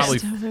 What'd Probably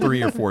you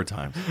 3 or 4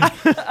 times.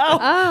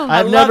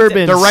 I've loved never it.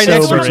 been They're right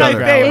next to sober each at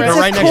other. a favorite. Growler. They're It's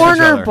right a next to each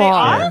corner other.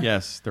 bar.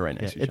 Yes, they're right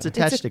next Yeah, to each it's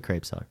other. attached to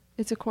Crepe Cellar.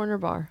 It's a corner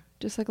bar,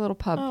 just like a little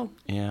pub. Oh,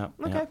 Yeah.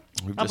 okay. yeah.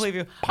 We've I'll just believe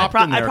you. I popped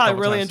in there a probably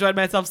couple really times. enjoyed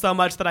myself so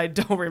much that I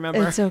don't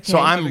remember. It's okay. So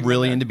I'm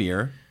really into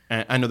beer.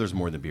 And I know there's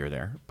more than beer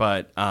there,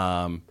 but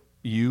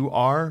you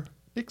are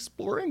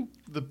exploring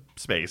the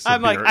space. of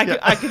I'm like, beer.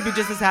 I could be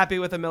just as happy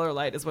with a Miller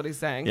Lite, is what he's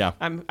saying. Yeah.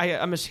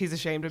 He's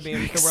ashamed of me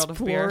in the world of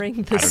beer.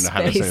 Exploring the I don't know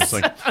how to say it. It's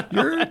space.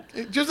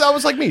 like that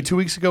was like me. 2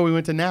 weeks ago we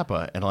went to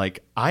Napa, and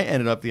like I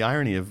ended up the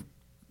irony of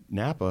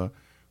Napa,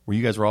 where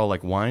you guys were all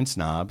like wine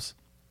snobs.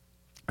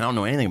 I don't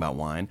know anything about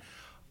wine.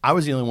 I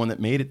was the only one that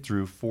made it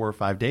through 4 or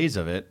 5 days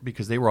of it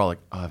because they were all like,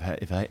 oh,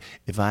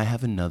 if I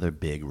have another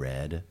big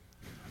red,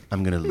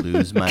 I'm gonna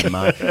lose my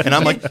mind. And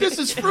I'm like, this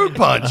is fruit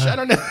punch. I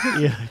don't know.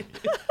 Yeah.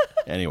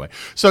 Anyway,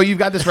 so you've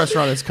got this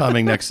restaurant that's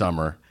coming next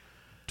summer,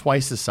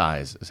 twice the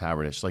size as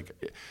Haberdish. Like,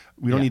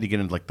 we don't need to get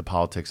into like the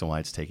politics and why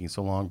it's taking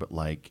so long, but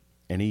like,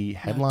 any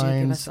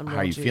headlines? some How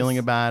real are you juice. feeling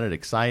about it?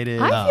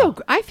 Excited?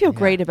 I feel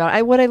great about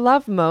it. What I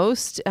love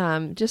most,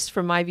 just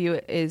from my view,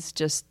 is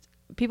just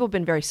people have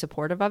been very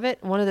supportive of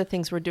it. One of the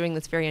things we're doing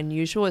that's very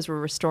unusual is we're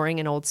restoring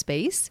an old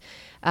space.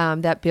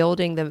 That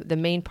building, the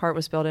main part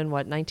was built in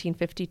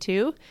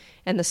 1952,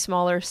 and the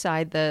smaller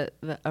side, the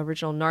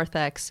original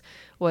narthex,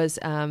 was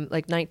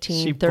like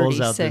 1936. She pulls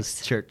out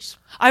this church.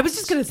 I was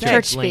just gonna say,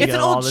 Church it's an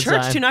all old the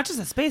church time. too, not just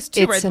a space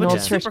too, right? an Which old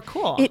is church. super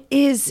cool. It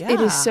is. It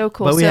Yeah. is so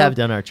cool. But we So- have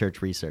done our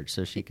church research,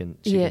 so she can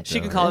She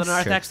can call it a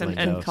narthex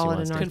and call it a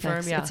narthex.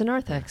 Confirm, yeah. It's a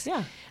narthex.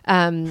 Yeah.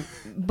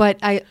 But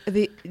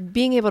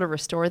being able to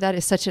restore that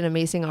is such an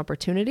amazing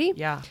opportunity.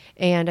 Yeah.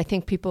 And I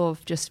think people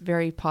have just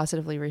very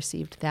positively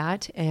received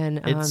that.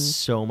 And It's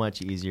so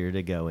much easier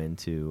to go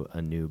into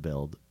a new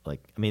build.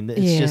 Like, I mean,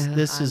 it's Yeah.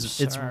 just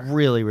it's sure.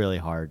 really, really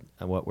hard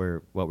what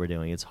we're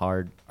doing. It's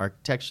hard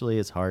architecturally.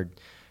 It's hard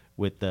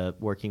with the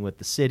working with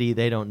the city.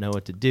 They don't know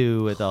what to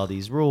do with all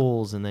these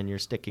rules, and then you're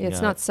sticking. it's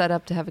up. not set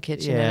up to have a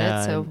kitchen in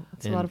Yeah, it, so and-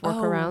 it's a lot of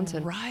workarounds.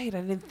 And right.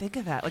 I didn't think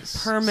of that. Like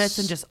permits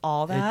and just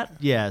all that.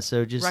 Yeah,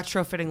 so just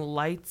Retrofitting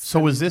lights. So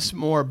was this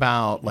more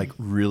about like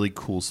really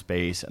cool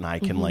space, and I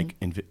can like,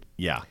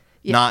 Yeah.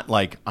 not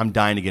like I'm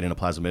dying to get into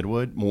Plaza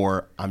Midwood.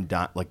 More, I'm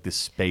like this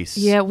space.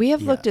 Yeah, we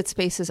have looked at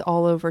spaces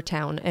all over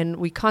town, and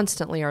we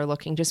constantly are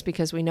looking just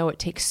because we know it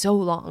takes so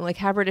long. Like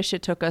Haberdish,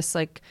 it took us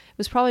it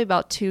was probably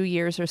about 2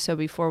 years or so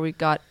before we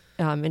got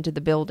into the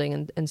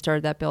building and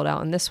started that build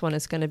out. And this one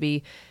is going to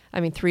be,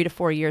 3 to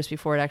 4 years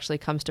before it actually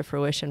comes to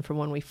fruition from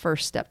when we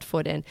first stepped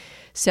foot in.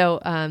 So,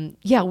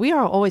 we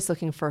are always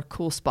looking for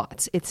cool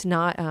spots. It's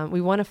not,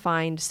 we want to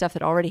find stuff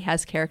that already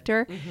has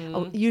character.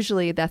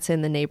 Usually that's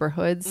in the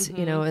neighborhoods,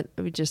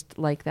 we just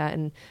like that.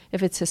 And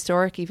if it's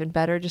historic, even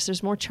better, just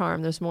there's more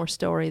charm, there's more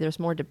story, there's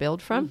more to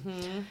build from.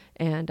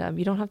 And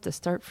you don't have to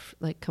start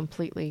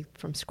completely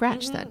from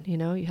scratch then,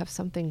 you have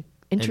something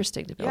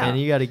interesting to build.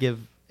 And you got to give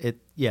it.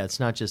 Yeah,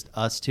 it's not just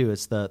us too.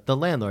 It's the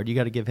landlord. You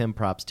got to give him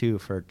props too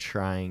for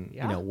trying,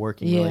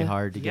 working really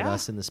hard to get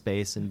us in the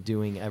space and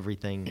doing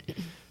everything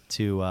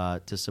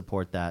to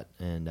support that.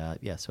 And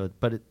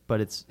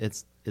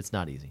it's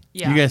not easy.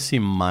 Yeah. You guys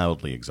seem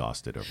mildly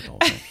exhausted over the whole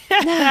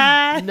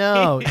thing.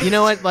 No, you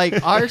know what?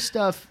 Like our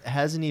stuff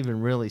hasn't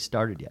even really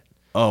started yet.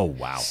 Oh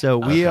wow. So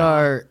we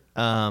are,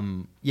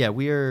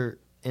 we are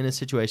in a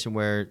situation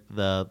where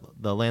the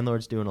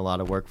landlord's doing a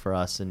lot of work for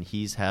us, and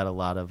he's had a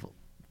lot of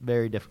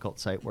very difficult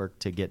site work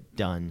to get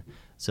done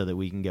so that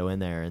we can go in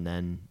there, and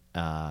then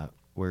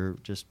we're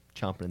just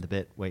chomping at the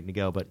bit, waiting to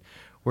go. But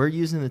we're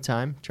using the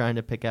time trying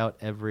to pick out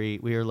we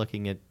were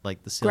looking at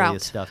like the silliest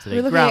Grout. stuff today.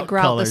 We were looking at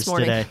grout colors this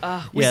morning. today.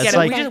 We yeah, get it's it.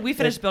 like, We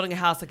finished building a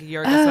house like a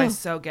year ago, so I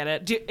so get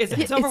it.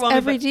 It's overwhelming,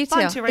 every but detail.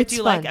 fun too, right? It's do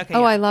you fun. like? Okay, oh,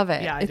 yeah. I love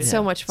it. Yeah, I it's do.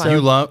 so much fun. So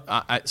you love.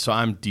 So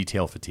I'm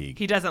detail fatigue.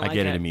 He doesn't I like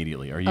get it it.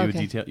 immediately. Are you a Okay.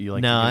 detail? You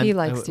like? no, He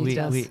likes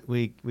details.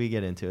 We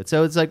get into it.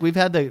 So it's like we've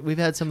had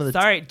some of the.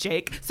 Sorry,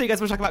 Jake. So you guys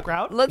want to talk about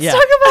grout? Let's Yeah.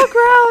 talk about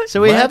grout.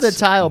 So we have the Let's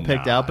tile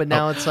picked out, not. but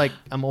now it's like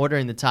I'm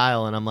ordering the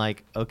tile, and I'm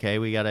like, okay,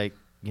 we gotta,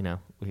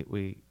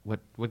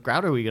 what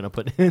grout are we gonna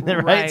put in there,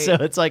 right? Right. So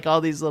it's like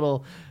all these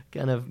little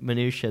kind of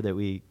minutia that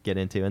we get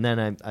into, and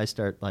then I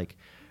start like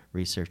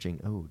researching.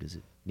 Oh, does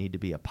it need to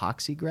be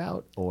epoxy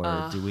grout,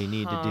 or do we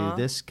need to do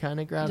this kind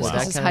of grout? Wow. Is that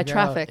This is kind high of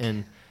grout? traffic.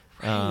 And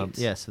Right.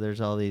 yeah, so there's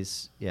all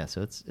these. Yeah,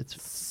 so it's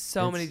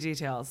So many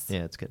details. Yeah,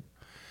 it's good.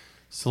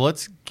 So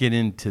let's get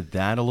into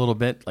that a little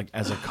bit. Like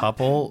as a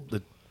couple,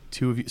 the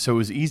two of you. So it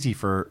was easy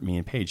for me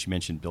and Paige. You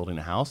mentioned building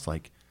a house.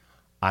 Like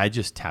I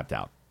just tapped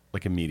out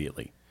like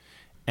immediately.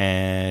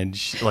 And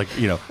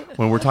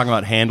when we're talking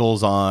about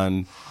handles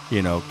on,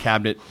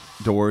 cabinet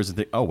doors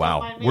and oh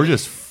wow, we're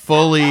just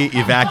fully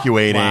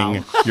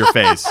evacuating your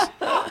face.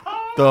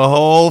 The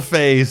whole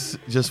face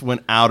just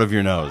went out of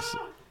your nose.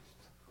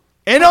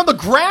 And on the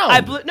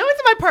ground. No, it's in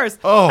my purse.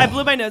 Oh. I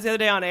blew my nose the other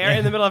day on air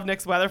in the middle of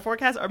Nick's weather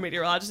forecast, our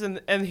meteorologist,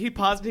 and he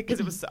paused me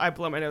because I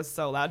blew my nose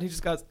so loud. And he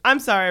just goes, "I'm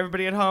sorry,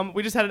 everybody at home.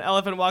 We just had an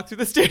elephant walk through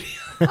the studio."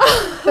 Because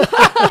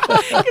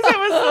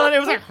it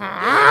was like,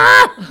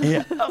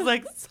 Yeah. I was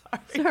like,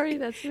 sorry. Sorry,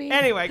 that's me.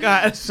 Anyway, go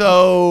ahead.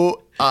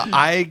 So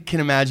I can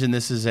imagine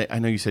this is I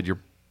know you said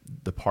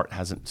the part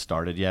hasn't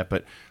started yet,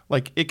 but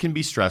like it can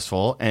be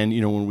stressful. And,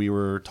 when we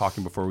were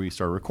talking before we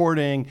started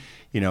recording,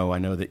 I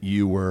know that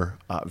you were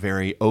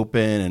very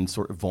open and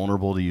sort of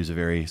vulnerable, to use a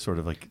very sort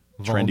of like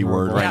trendy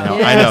word Vulnerable. right now.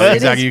 Yes, I know it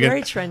exactly. is You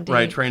very get- trendy.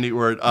 Right, trendy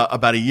word.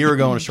 About a year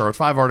ago in a Charlotte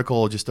 5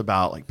 article, just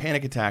about like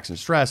panic attacks and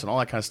stress and all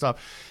that kind of stuff.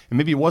 And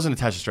maybe it wasn't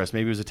attached to stress.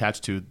 Maybe it was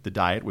attached to the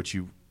diet, which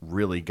you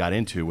really got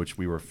into, which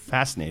we were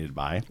fascinated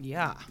by.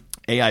 Yeah.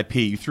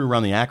 AIP, you threw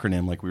around the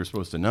acronym like we were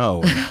supposed to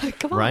know.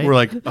 Come on. Right? We're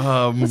like, I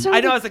know,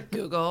 I was like,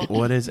 Google.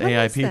 what is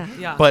AIP? that?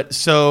 Yeah. But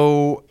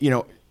so,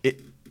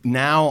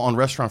 now on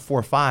Restaurant 4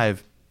 or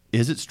 5,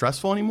 is it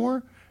stressful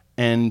anymore?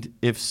 And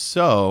if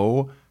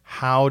so,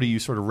 how do you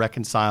sort of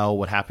reconcile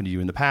what happened to you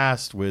in the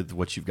past with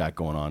what you've got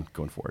going on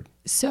going forward?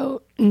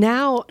 So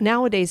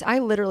nowadays, I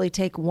literally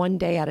take one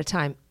day at a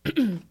time.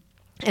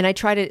 And I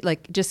try to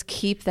just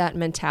keep that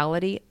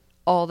mentality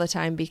all the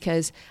time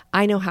because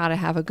I know how to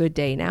have a good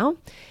day now.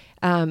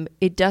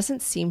 It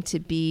doesn't seem to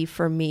be,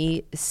 for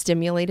me,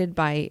 stimulated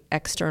by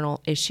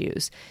external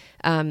issues.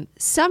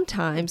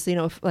 Sometimes,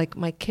 if like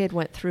my kid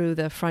went through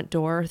the front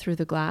door through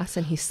the glass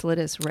and he slit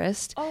his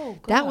wrist. Oh,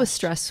 that was gosh.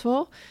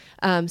 stressful.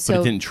 But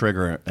it didn't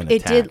trigger an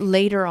It attack. did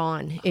later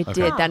on. It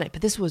did that night,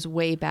 but this was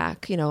way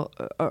back,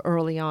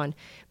 early on.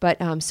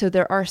 But so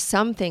there are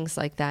some things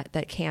like that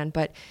can.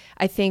 But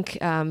I think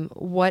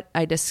what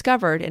I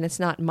discovered, and it's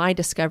not my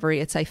discovery,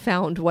 it's I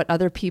found what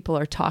other people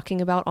are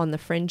talking about on the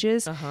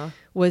fringes,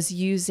 was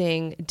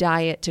using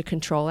diet to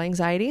control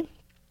anxiety.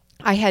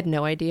 I had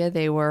no idea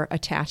they were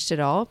attached at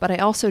all, but I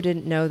also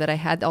didn't know that I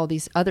had all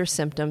these other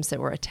symptoms that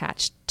were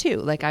attached too.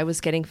 Like I was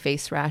getting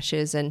face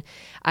rashes and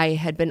I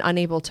had been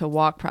unable to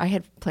walk. I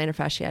had plantar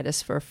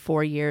fasciitis for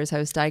 4 years. I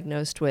was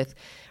diagnosed with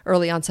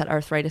early onset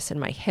arthritis in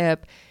my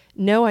hip.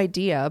 No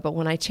idea, but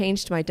when I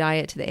changed my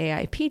diet to the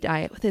AIP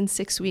diet, within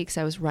 6 weeks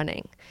I was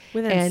running.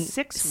 Within And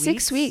 6 weeks?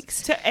 6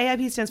 weeks. So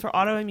AIP stands for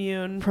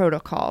autoimmune.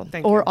 Protocol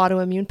Thank or you.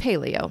 autoimmune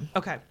paleo.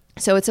 Okay.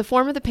 So it's a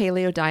form of the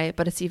paleo diet,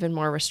 but it's even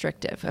more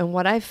restrictive. And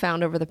what I've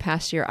found over the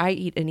past year, I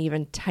eat an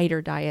even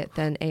tighter diet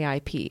than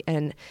AIP.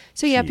 And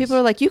so, yeah, Jeez. people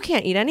are like, you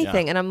can't eat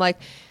anything. Yeah. And I'm like,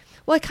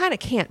 well, I kind of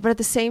can't. But at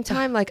the same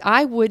time, like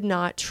I would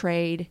not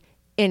trade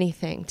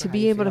anything to how be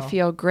you able to feel.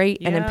 feel great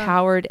and Yeah.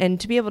 empowered and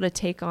to be able to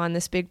take on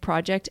this big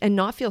project and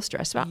not feel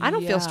stressed about it. I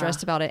don't Yeah. feel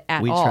stressed about it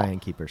at We all. try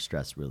and keep our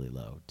stress really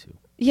low too.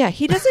 Yeah,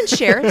 he doesn't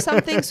share some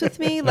things with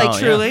me. Like Oh, yeah.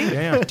 Truly?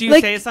 Yeah. Do you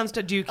Like- say some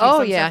stuff? Do you keep Oh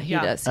some yeah, stuff? he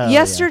does. Oh,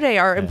 Yesterday,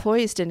 yeah. our Yeah.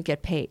 employees didn't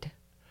get paid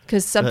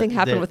because something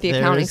happened with the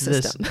accounting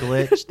system.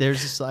 There's this glitch.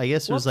 There's this, I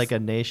guess it was Whoops. like a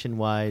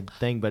nationwide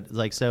thing, but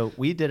like so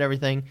we did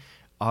everything.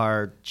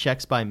 Our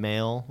checks by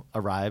mail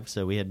arrived,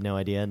 so we had no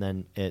idea. And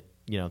then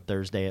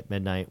Thursday at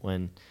midnight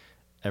when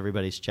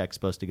everybody's check's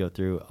supposed to go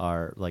through,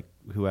 our like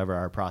whoever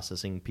our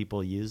processing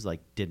people use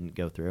didn't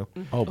go through.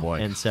 Oh, boy.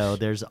 And so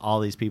there's all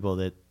these people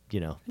that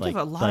You have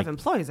a lot of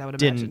employees, I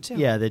would imagine, too.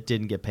 that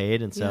didn't get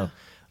paid, and so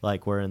Yeah.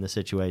 we're in the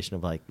situation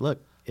of look,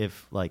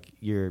 if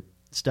your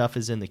stuff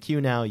is in the queue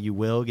now, you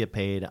will get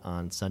paid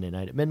on Sunday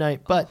night at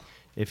midnight. But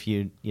if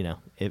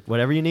if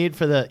whatever you need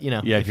for the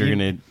if you're going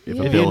to, if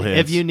a Yeah. bill hits.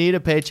 if you need a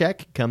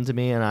paycheck, come to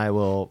me and I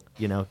will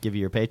give you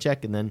your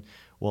paycheck, and then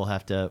we'll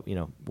have to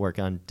work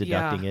on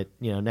deducting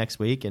Yeah. it next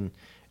week, and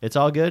it's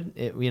all good.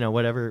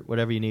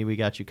 Whatever you need, we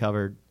got you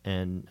covered,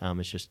 and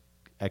it's just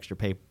extra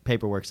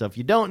paperwork. So if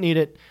you don't need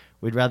it,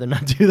 we'd rather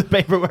not do the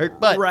paperwork.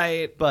 But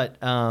Right. But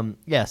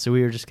so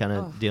we were just kind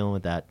of dealing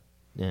with that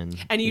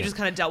And you just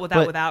kind of dealt with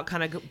that without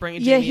kind of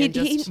bringing Jamie in.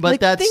 Just, but like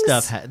that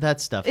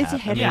stuff it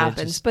happens.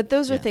 happens. But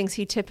those are things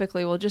he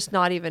typically will just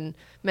not even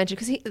mention,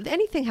 because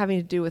anything having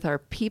to do with our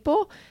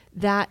people,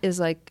 that is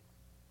like,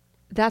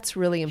 that's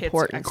really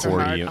important.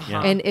 Core to you.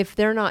 And if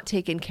they're not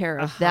taken care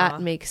of,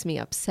 that makes me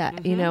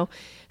upset, you know?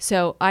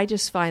 So I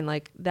just find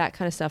like that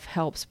kind of stuff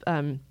helps,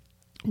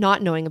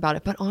 not knowing about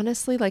it. But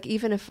honestly, like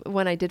even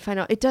when I did find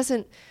out, it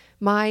doesn't,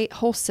 my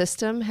whole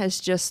system has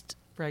just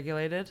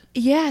regulated.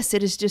 Yes,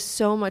 it is just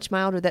so much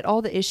milder that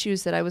all the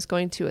issues that I was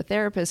going to a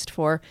therapist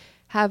for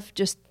have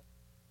just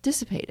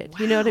dissipated. Wow.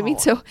 You know what I mean?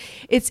 So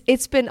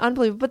it's been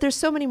unbelievable. But there's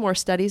so many more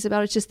studies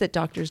about it. It's just that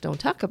doctors don't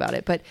talk about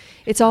it. But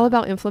it's all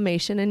about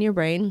inflammation in your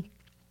brain.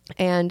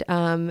 And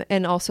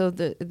also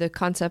the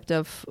concept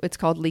of, it's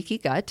called leaky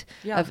gut,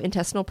 of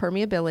intestinal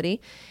permeability.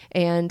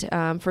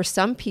 And for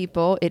some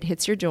people, it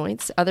hits your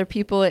joints. Other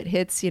people, it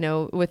hits,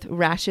 with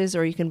rashes,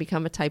 or you can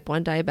become a type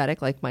 1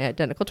 diabetic like my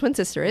identical twin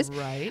sister is.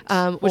 Right.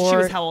 She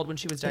was how old when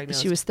she was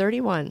diagnosed? She was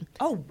 31.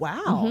 Oh,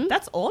 wow.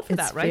 That's old for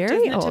that, right?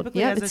 Very old.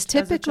 Yeah, it's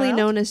typically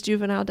known as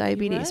juvenile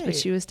diabetes, but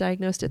she was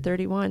diagnosed at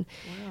 31.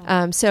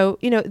 Wow. So,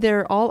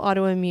 they're all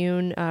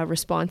autoimmune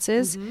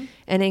responses,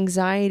 and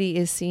anxiety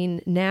is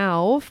seen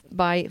now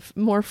by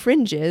more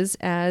fringes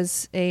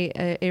as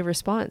a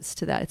response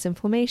to that. It's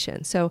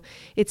inflammation. So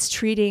it's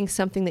treating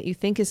something that you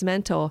think is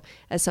mental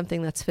as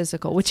something that's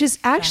physical, which is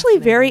actually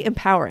very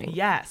empowering.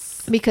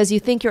 Yes. Because you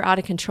think you're out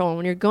of control. And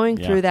when you're going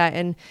through that,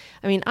 and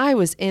I mean, I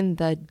was in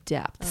the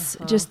depths,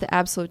 just the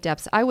absolute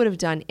depths. I would have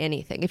done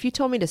anything. If you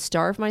told me to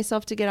starve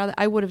myself to get out of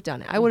that, I would have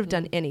done it. I would have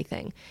done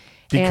anything.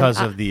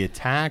 Because of the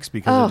attacks,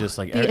 because of just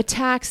like the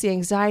attacks, the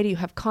anxiety. You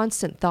have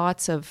constant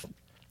thoughts of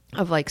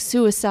like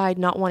suicide,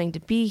 not wanting to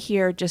be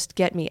here, just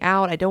get me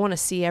out. I don't want to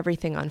see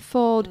everything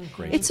unfold.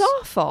 It's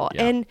awful.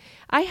 Yeah. And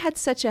I had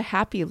such a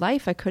happy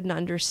life. I couldn't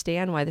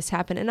understand why this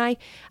happened. And I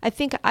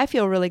think I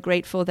feel really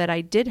grateful that I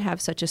did have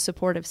such a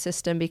supportive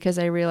system, because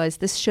I realized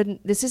this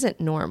isn't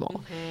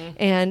normal.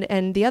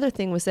 And the other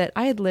thing was that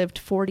I had lived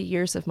 40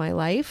 years of my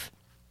life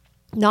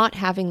not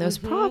having those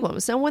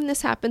problems. And when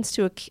this happens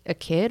to a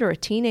kid or a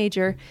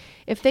teenager,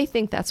 if they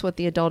think that's what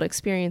the adult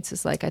experience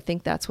is like, I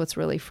think that's what's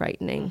really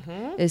frightening,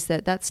 is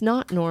that that's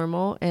not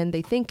normal, and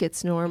they think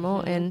it's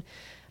normal. And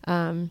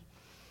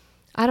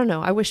I don't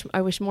know. I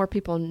wish more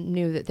people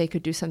knew that they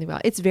could do something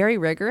about it. It's very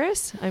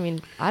rigorous. I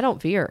mean, I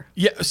don't veer.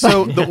 Yeah.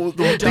 So the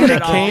thing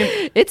that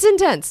came, it's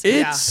intense.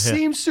 It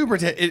seems super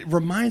intense. It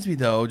reminds me,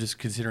 though, just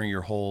considering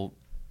your whole,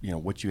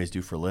 what you guys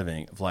do for a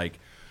living, of like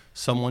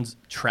someone's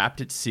trapped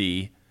at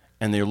sea,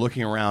 and they're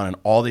looking around, and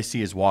all they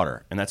see is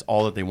water, and that's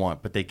all that they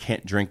want, but they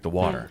can't drink the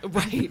water.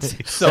 Right.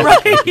 So,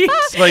 like,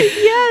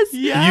 yes.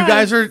 You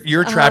guys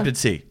you're trapped at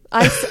sea.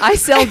 I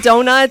sell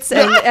donuts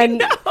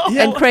and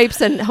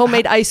crepes and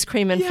homemade ice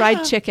cream and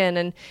fried chicken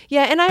and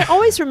I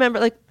always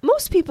remember, like,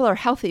 most people are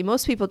healthy.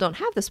 Most people don't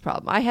have this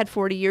problem. I had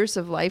 40 years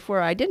of life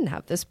where I didn't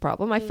have this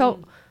problem. I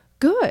felt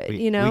good,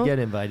 we get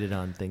invited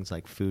on things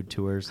like food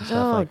tours and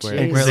stuff where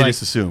they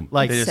just assume,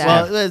 like,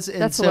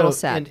 that's a little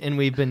sad. And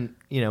we've been,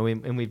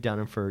 we've done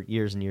them for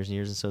years and years and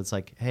years, and so it's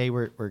like, hey,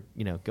 we're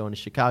going to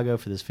Chicago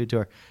for this food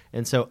tour,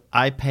 and so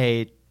I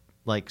paid.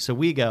 So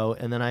we go,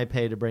 and then I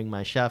pay to bring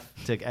my chef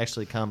to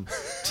actually come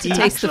to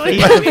taste the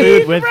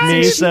food with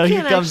me, so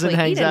he comes and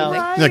hangs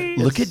out. Right.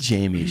 Look at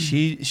Jamie.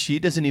 She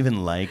doesn't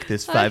even like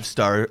this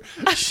 5-star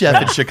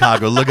chef in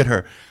Chicago. Look at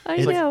her. I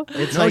know.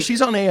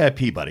 She's on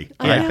AIP, buddy.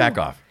 Right, back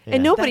off. Yeah.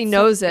 And nobody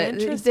knows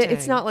it.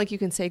 It's not like you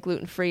can say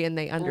gluten-free and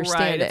they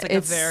understand it.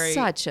 It's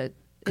such a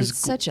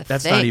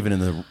that's thing. not even in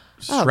the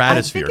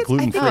stratosphere.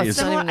 Gluten-free is.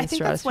 I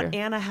think that's what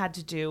Anna had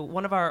to do.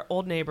 One of our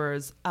old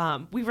neighbors,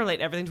 we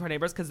relate everything to our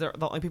neighbors because they're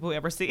the only people we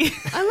ever see.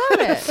 I love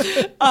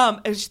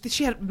it.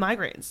 She had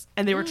migraines,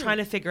 and they were trying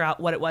to figure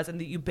out what it was.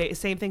 And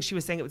same thing she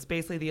was saying, it was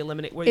basically the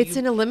eliminate. It's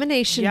an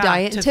elimination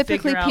diet, and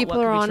typically people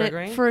are on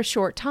it for a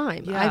short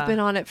time. Yeah. I've been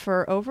on it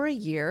for over a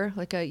year,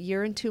 like a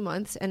year and 2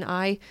 months, and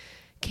I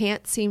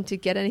can't seem to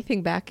get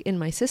anything back in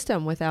my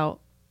system without.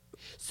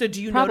 So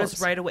do you notice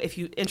right away if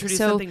you introduce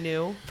something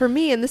new? For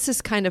me, and this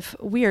is kind of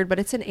weird, but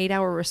it's an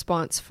 8-hour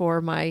response for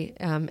my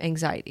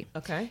anxiety.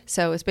 Okay.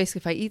 So it's basically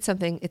if I eat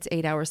something, it's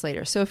 8 hours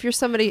later. So if you're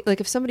somebody,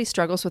 like if somebody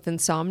struggles with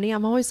insomnia,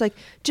 I'm always like,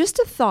 just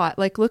a thought,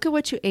 like look at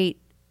what you ate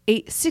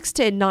 6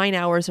 to 9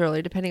 hours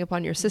earlier, depending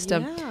upon your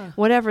system. Yeah.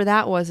 Whatever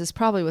that was is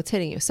probably what's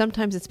hitting you.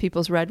 Sometimes it's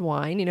people's red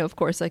wine, of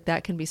course, like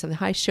that can be something.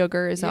 High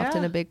sugar is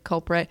often a big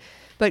culprit,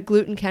 but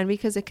gluten can be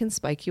because it can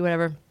spike you,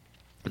 whatever.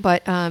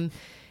 But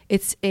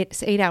it's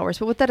 8 hours.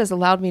 But what that has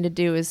allowed me to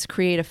do is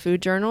create a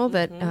food journal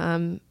that,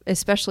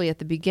 especially at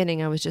the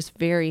beginning, I was just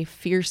very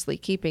fiercely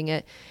keeping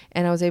it.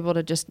 And I was able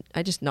to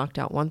I just knocked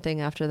out one thing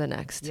after the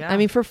next. Yeah. I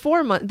mean, for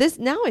 4 months,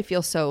 now I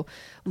feel so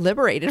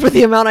liberated with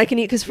the amount I can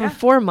eat. Because for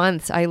 4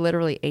 months, I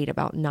literally ate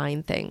about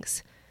 9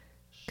 things.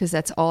 Because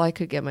that's all I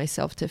could get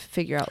myself to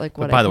figure out, like,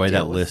 what I could do. By the way,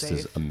 that list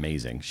is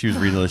amazing. She was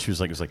reading the list. She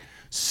was like, it was like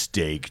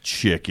steak,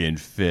 chicken,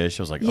 fish.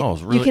 I was like, oh,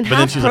 it's really. You can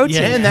have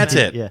protein. And that's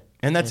it. Yeah.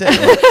 And that's it.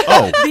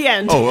 Oh, The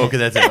end. Oh, okay,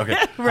 that's it. Okay.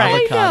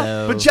 Right.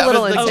 Avocado. But Jeff,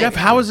 Little like, insane. Jeff,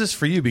 how is this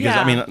for you? Because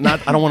Yeah. I mean,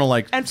 I don't want to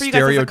like And for you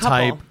guys as a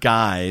stereotype couple.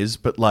 guys,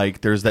 but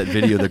like, there's that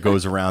video that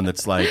goes around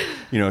that's like,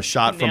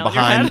 shot from Nail in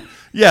your behind. head?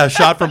 Yeah,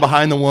 shot from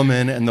behind the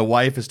woman, and the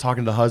wife is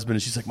talking to the husband,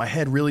 and she's like, "My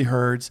head really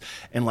hurts,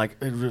 and like,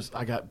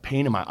 I got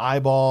pain in my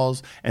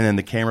eyeballs." And then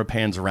the camera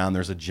pans around.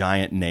 There's a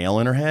giant nail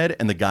in her head,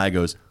 and the guy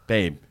goes,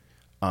 "Babe,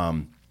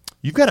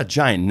 you've got a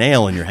giant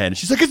nail in your head." And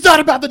she's like, "It's not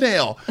about the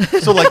nail."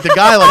 So like the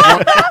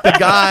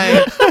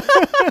guy.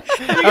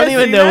 I don't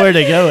even know where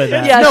to go with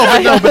that.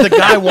 Yeah. But the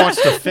guy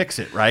wants to fix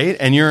it, right?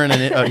 And you're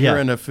in you're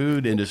in a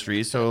food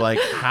industry, so like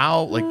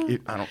how like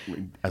I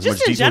don't as Just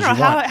much in detail as general,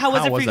 you want. how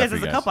was it for you that guys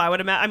as a couple? I would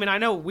imagine. I mean, I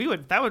know we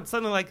would. That would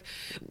something like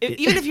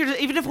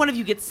even if one of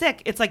you gets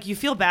sick, it's like you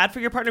feel bad for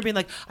your partner being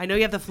like, I know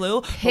you have the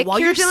flu, but Pick while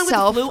you're dealing with the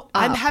yourself flu,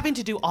 I'm up. having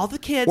to do all the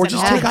kids Or and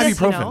just all take of this,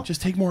 ibuprofen.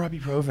 Just take more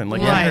ibuprofen.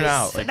 Like Right. get it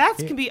out. Like, That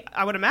can be.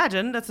 I would imagine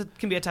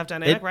can be a tough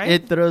dynamic, right?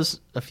 It throws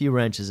a few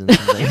wrenches in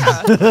some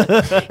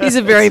things. He's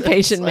a very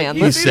patient man.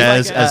 he Let's-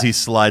 says like as he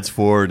slides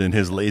forward in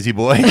his lazy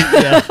boy.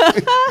 yeah,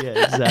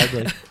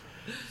 exactly.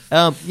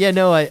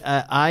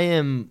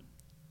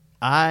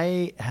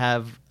 I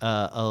have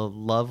a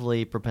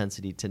lovely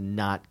propensity to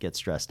not get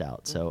stressed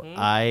out, so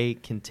I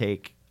can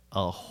take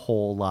a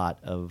whole lot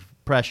of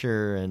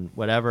pressure and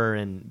whatever.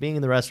 And being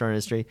in the restaurant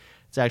industry,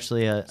 it's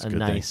actually a good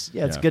nice,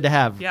 thing. it's Yeah. good to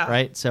have, Yeah.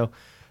 right? So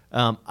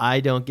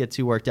I don't get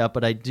too worked out,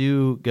 but I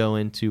do go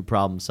into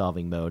problem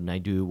solving mode, and I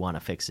do want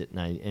to fix it.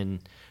 And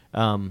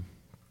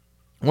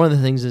one of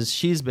the things is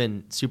she's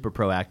been super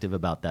proactive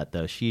about that,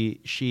 though. She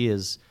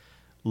is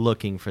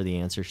looking for the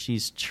answer.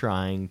 She's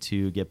trying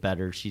to get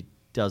better. She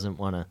doesn't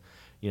want to,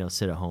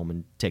 sit at home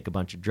and take a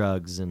bunch of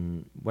drugs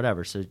and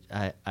whatever. So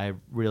I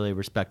really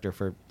respect her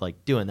for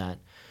like doing that.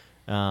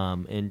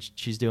 And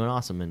she's doing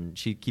awesome, and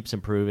she keeps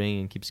improving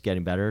and keeps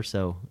getting better.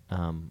 So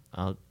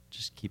I'll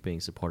just keep being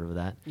supportive of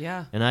that.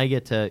 Yeah. And I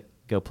get to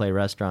go play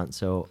restaurant,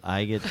 so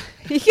I get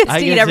He gets to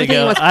eat everything.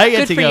 I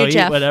get Good to for go you, eat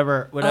Jeff.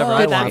 whatever Oh,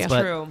 I that's want.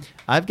 But true.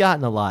 I've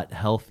gotten a lot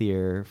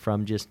healthier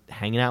from just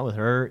hanging out with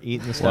her,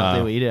 eating the stuff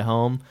that we eat at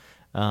home.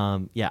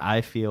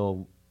 I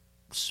feel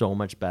so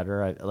much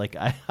better.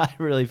 I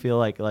really feel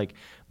like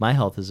my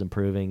health is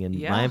improving and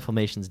my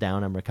inflammation's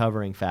down. I'm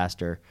recovering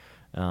faster.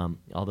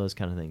 All those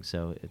kind of things.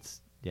 So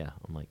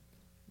I'm like,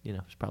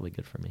 it's probably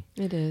good for me.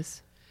 It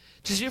is.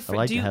 I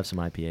like to have some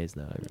IPAs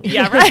though.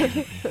 Yeah,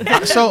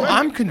 right. So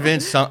I'm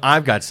convinced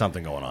I've got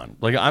something going on.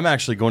 Like I'm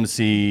actually going to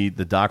see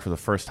the doc for the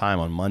first time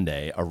on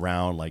Monday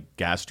around like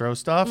gastro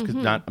stuff. Cause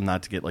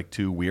not to get like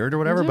too weird or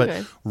whatever, It's but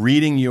okay.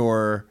 reading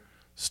your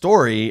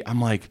story, I'm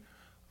like,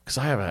 because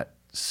I have a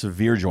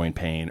severe joint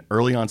pain,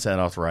 early onset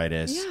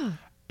arthritis,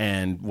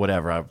 and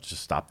whatever. I've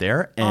just stopped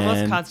there. And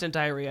Almost constant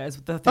diarrhea is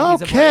the thing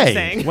of what you're okay,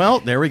 saying. well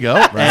there we go.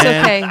 It's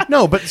okay.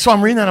 No, but so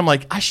I'm reading that. I'm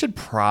like, I should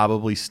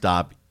probably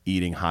stop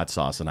eating hot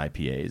sauce and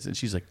IPAs. And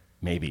she's like,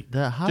 maybe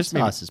The hot Just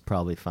maybe. sauce is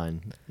probably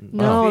fine.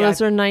 No, Yeah.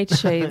 those are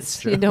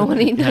nightshades. You don't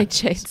want to eat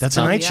nightshades. That's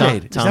a Yeah.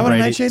 nightshade. Is Tom that what a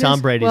Brady, nightshade Tom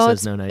is? Brady Well,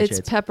 says no nightshades.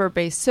 it's pepper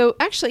based. So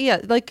actually,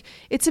 like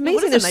it's what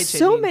amazing. does a There's nightshade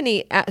so mean?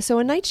 many. So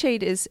a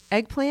nightshade is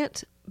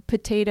eggplant,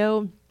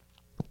 potato,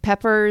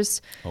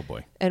 peppers, Oh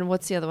boy. and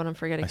what's the other one I'm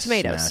forgetting? I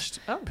Tomatoes.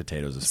 smashed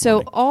potatoes this So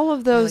morning. all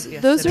of those, like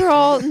the those acidity. are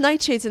all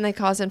nightshades, and they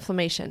cause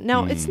inflammation.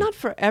 Now, Hmm. it's not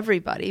for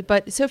everybody,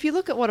 but so if you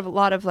look at what a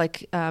lot of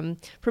like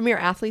premier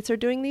athletes are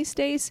doing these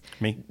days,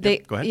 Me? they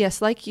Yep, go ahead.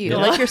 yes, like you, Yeah.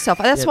 like yourself.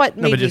 That's Yeah. what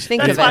No, made but me just-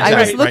 think that's of it. fine. I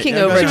was Right, looking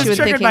right. over She at was you and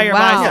triggered thinking, by your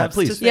wow. biceps Yeah,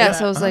 please. to say Yeah, that.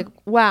 so I was like,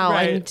 wow, I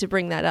Right. need to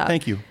bring that up.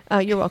 Thank you.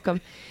 You're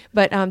welcome.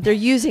 But they're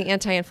using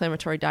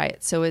anti-inflammatory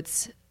diets, so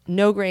it's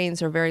no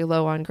grains or very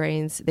low on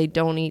grains. They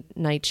don't eat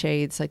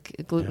nightshades, like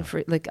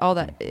gluten-free, like all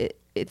that.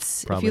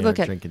 It's Probably if you look aren't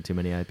at drinking too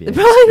many IPAs.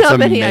 probably It's not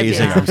many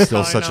amazing. ideas. I'm still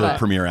Oh, I such know a that.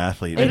 premier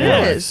athlete. It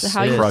I is.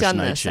 How you've crush done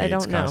this, I nightshades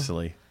don't know.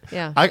 constantly.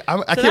 Yeah. I So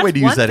can't that's wait to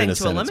use one that thing in a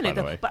to sentence, by eliminate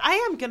the that. way. But I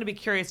am going to be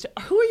curious.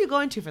 Who are you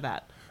going to for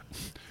that?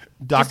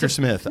 Dr.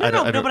 Smith. No,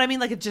 but I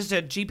mean, like, it's just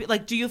a GP.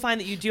 Like, do you find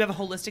that you do have a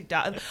holistic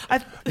diet?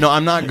 No,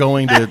 I'm not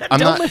going to. I'm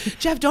not.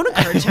 Jeff, don't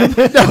encourage him.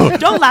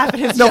 Don't laugh at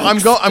his No,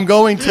 jokes. I'm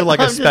going to like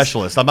a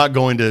specialist. I'm not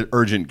going to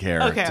urgent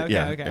care. Okay, to- okay,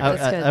 yeah. okay.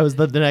 That's good. I was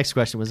the next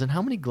question was, and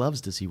how many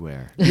gloves does he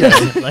wear?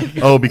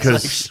 Oh,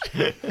 because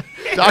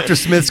Dr.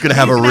 Smith's going to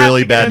have a He's gonna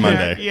really have to get bad in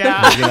there. Monday.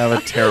 Yeah. He's going to have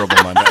a terrible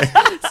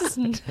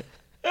Monday.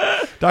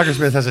 Dr.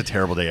 Smith has a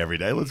terrible day every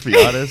day. Let's be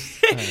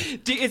honest.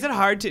 Is it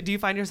hard to? Do you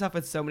find yourself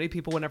with so many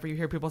people? Whenever you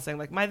hear people saying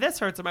like, "My this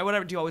hurts" or "My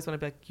whatever," do you always want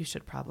to be like, "You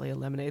should probably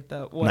eliminate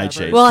the whatever"?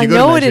 Nightshades. Well, I You go to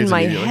know it in nightshades my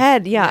immediately.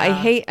 head. Yeah, I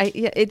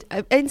Yeah. hate.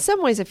 In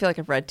some ways, I feel like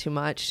I've read too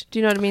much. Do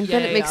you know what I mean?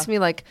 Then Yeah, it makes me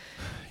like.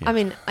 I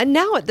mean,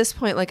 now at this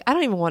point, like I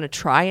don't even want to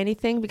try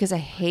anything because I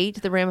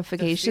hate the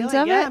ramifications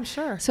feeling, of yeah, it. I'm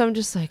sure. So I'm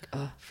just like,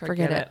 oh,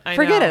 forget it. I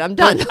Forget know. it. I'm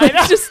done. I know.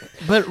 It's just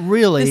But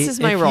really, This is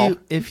my if role.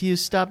 if you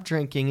stop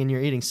drinking and you're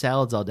eating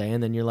salads all day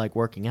and then you're like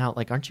working out,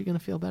 like, aren't you going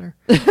to feel better?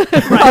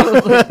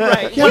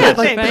 Right. Yeah, Yeah, but,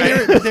 like, same, but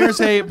right? there's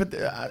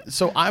a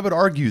so I would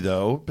argue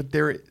though, but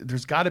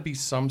there's got to be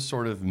some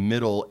sort of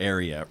middle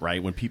area,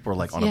 right? When people are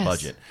like on a Yes.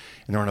 budget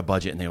and they're on a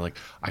budget and they're like,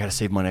 I got to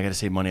save money,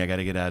 I got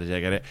to get out of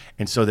it,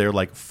 and so they're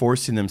like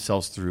forcing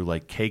themselves through through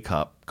like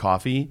K-Cup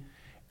coffee,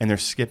 and they're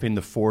skipping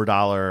the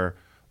 $4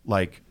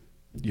 like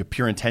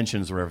Pure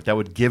Intentions or whatever. That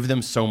would give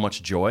them so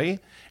much joy.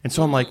 And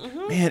so I'm like,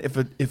 man, if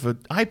an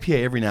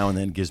IPA every now and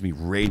then gives me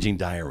raging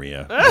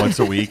diarrhea once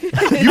a week, you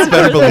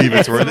better believe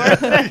it's worth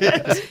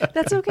it.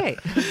 That's okay.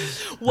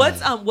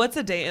 What's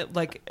a day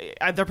like?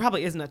 There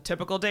probably isn't a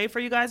typical day for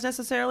you guys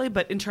necessarily,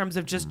 but in terms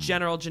of just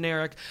general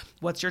generic,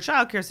 what's your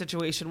childcare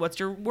situation? What's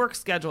your work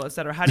schedule, et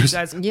cetera? How do you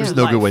guys? There's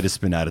no good way to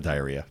spin out of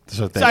diarrhea.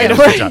 So thank Sorry, you. no.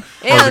 Good job.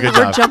 That was a And good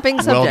we're job.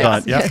 jumping subjects. Well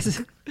done. Yep.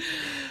 Yes.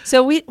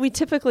 So we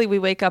typically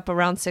wake up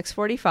around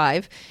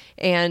 6:45,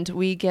 and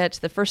we get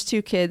the first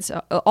two kids.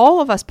 All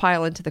of us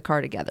pile into the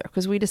car together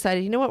because we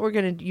decided, you know what, we're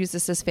going to use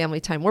this as family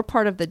time. We're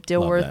part of the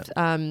Dilworth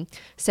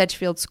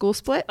Sedgefield school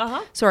split,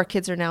 so our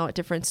kids are now at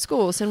different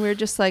schools, and we're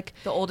just like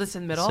The oldest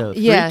and middle. So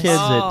 3 Yes. kids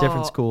at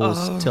different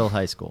schools till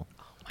high school.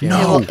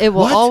 No. it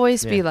will What?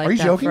 always be like Are you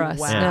that joking? for us.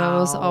 Wow.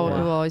 No, it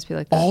will always be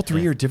like that. All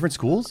 3 are different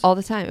schools? All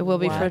the time. It will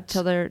be for What?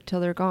 till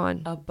they're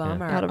gone A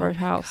bummer. out of our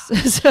house.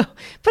 So,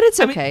 but it's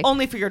I mean, okay.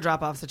 only for your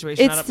drop-off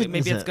situation. It's the-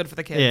 Maybe it's good for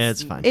the kids. Yeah,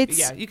 it's fine. It's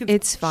yeah, you can.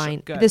 it's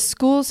fine. Good. The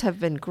schools have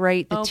been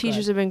great. The Oh,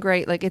 teachers good. have been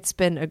great. Like it's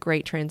been a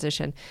great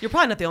transition. You're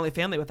probably not the only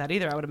family with that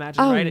either. I would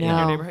imagine, Oh, right? In your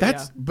no. neighborhood.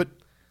 That's yeah. but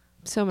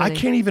So I many.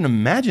 can't even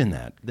imagine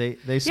that. They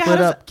how split does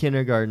up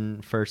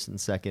kindergarten first and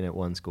second at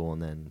one school,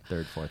 and then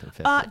third, fourth, and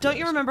fifth. at the Don't other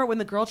you school. remember when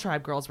the Girl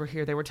Tribe girls were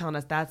here? They were telling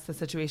us that's the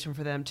situation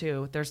for them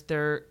too.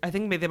 I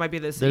think maybe they might be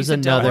this. There's you said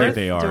another. Dilworth?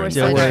 They are. Dilworth in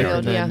Dilworth, Sedgefield,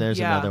 and then yeah. there's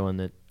Yeah. another one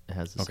that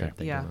has the same Okay.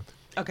 thing. Yeah. going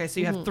on. Okay, so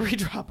you have 3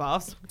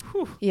 drop-offs.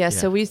 Whew. Yeah,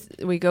 so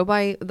we go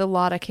by the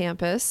Lotta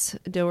campus,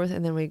 Dilworth,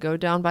 and then we go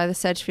down by the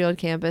Sedgefield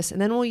campus, and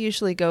then we'll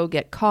usually go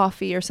get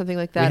coffee or something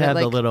like that. We at have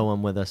the like, little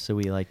one with us, so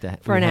we like to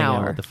For an hang out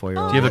hour. with the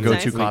 4-year-old. Do you have a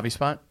that's go-to nice. coffee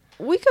spot?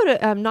 we go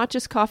to not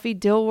just coffee,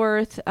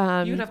 Dilworth.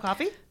 You can have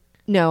coffee?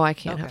 No, I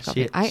can't Okay. have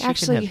coffee. She, I she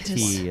actually can have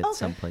tea at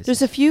some places.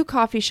 There's a few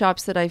coffee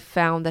shops that I've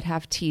found that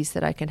have teas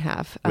that I can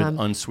have. With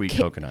unsweet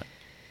coconut.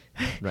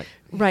 right.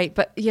 Right,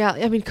 but yeah,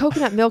 I mean,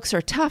 coconut milks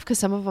are tough because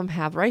some of them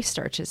have rice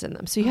starches in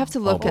them. So you have to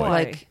look at boy.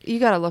 like you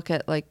got to look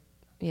at like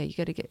you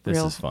got to get This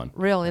real is fun.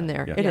 real in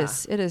there. Yeah. It Yeah.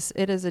 is.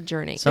 It is a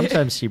journey.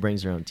 Sometimes she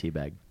brings her own tea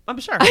bag. I'm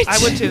sure. I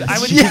would too. I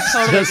would totally just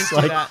just do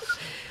like- that.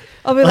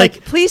 I'll be like-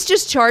 like, please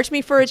just charge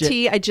me for a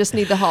tea. I just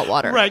need the hot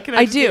water. Right, can I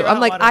I just get do. your I'm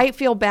hot like, water? I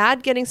feel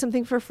bad getting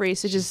something for free,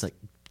 so just like,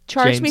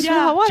 charge me James- for the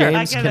hot water.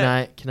 James,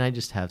 get can I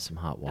just have some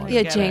hot water?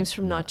 Yeah, get James it.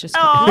 from Not Just Oh.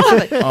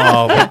 Coffee. Like,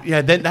 Oh, but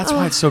yeah, that's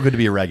why it's so good to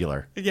be a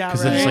regular. Yeah,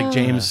 Because it's right. like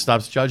James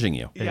stops judging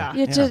you.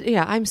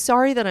 Yeah. I'm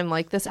sorry that I'm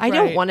like this. I Right.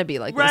 don't want to be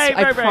like this. Right,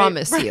 I right, right,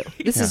 promise right. you.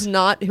 This is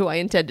not who I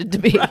intended to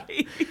be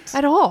Right.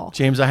 at all.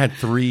 James, I had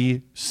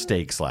 3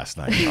 steaks last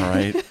night. All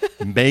right,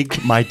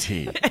 make my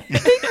tea.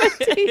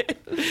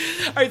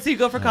 All right, so you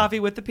go for coffee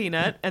with the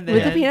peanut, and then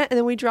With the peanut, and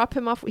then we drop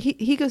him off.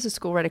 He goes to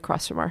school right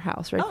across from our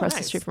house, right Oh, across the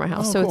nice. street from our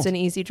house. Oh, So cool. it's an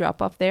easy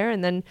drop off there.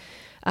 And then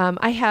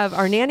I have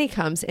our nanny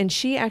comes, and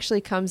she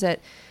actually comes at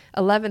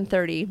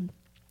 11:30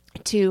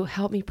 to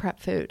help me prep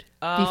food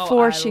Oh,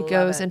 before I she love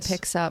goes it. and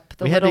picks up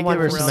the We had little to one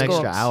give her from some school.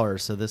 extra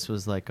hours, so this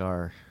was like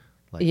our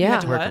Yeah.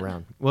 had to work what?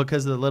 around. Well,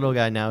 because the little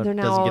guy now They're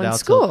now doesn't all get in out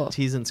school. till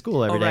he's in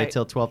school every day right.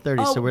 till 12:30.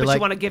 Oh, So we're but like,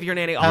 you want to give your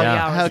nanny all the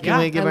hours. how can yeah.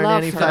 we give I our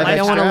love nanny her. 5 I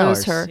don't extra wanna hours?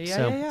 lose her. Yeah,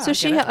 So yeah, yeah. So I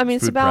she, get it. I mean,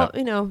 it's Food about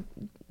prep.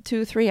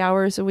 2-3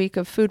 hours a week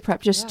of food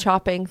prep, just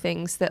chopping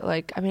things that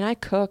like. I mean, I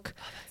cook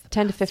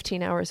 10 to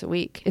 15 hours a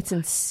week. It's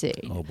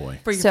insane. Oh boy.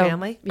 For your So,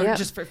 family? Or yeah.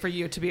 just for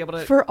you to be able to...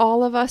 For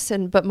all of us,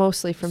 but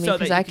mostly for me So that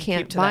because you I can can't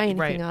keep to buy that, anything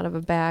right. out of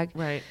a bag.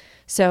 right.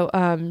 So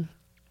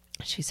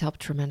she's helped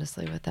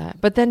tremendously with that.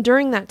 But then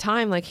during that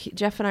time, like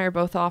Jeff and I are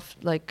both off,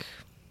 like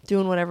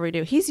doing whatever we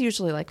do. He's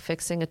usually like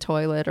fixing a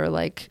toilet or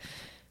like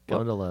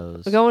Going to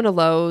Lowe's. going to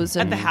Lowe's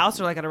At and the house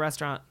or like at a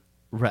restaurant?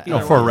 Right. No,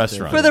 for a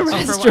restaurant. for the Oh,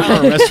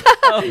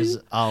 restaurant. There's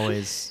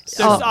always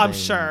I'm something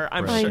sure.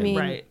 I'm broken. sure. I mean,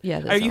 right. yeah,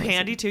 Are there's you always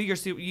handy too?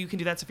 You can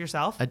do that stuff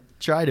yourself? I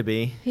try to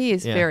be. He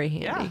is Yeah. very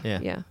handy. Yeah.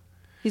 Yeah.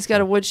 He's got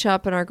a wood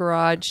shop in our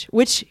garage,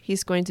 which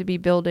he's going to be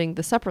building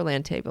the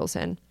Supperland tables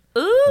in.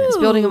 Ooh. He's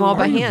building them all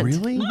by Are you hand.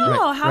 really?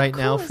 Oh, how right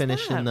cool now is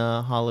finishing that?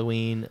 the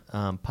Halloween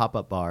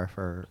pop-up bar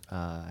for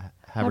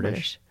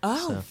Haberdish.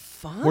 Oh, So-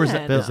 fun. Where's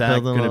that? Build- Is that build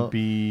a going to little-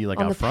 be like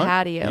On out the front?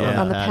 patio,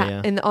 Yeah. on the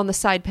patio. on the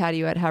side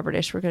patio at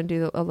Haberdish, we're going to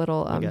do a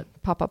little got-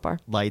 pop-up bar.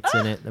 Lights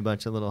in it, and a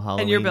bunch of little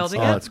Halloween. you're building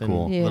stuff it? Oh, that's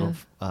cool. and Yeah.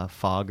 Little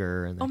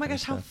fogger and that Oh my kind of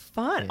gosh, how stuff.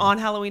 fun. Yeah. On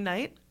Halloween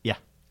night? Yeah.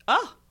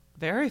 Oh,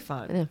 very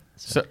fun. Yeah.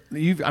 So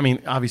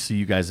obviously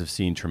you guys have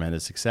seen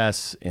tremendous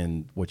success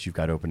in what you've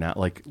got open now.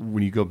 Like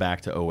when you go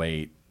back to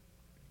 2008,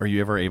 are you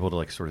ever able to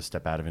like sort of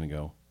step out of it and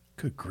go,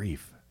 good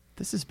grief,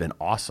 this has been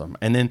awesome?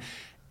 And then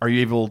are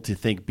you able to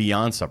think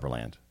beyond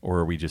Supperland, or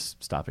are we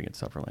just stopping at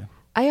Supperland?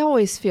 I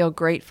always feel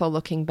grateful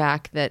looking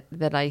back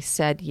that I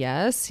said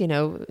yes,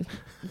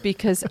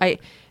 because I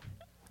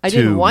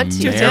didn't want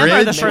to. marriage?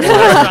 Denver, the first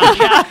restaurant.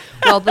 Yeah.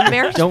 Well, the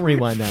marriage, Don't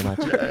rewind that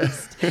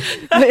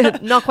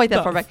much. not quite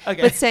that far back,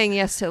 Okay. but saying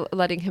yes to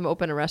letting him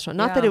open a restaurant.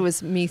 Not that Yeah. it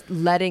was me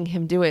letting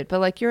him do it, but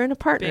like you're in a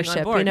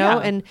partnership, board, you know,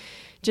 yeah. and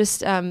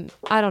just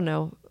I don't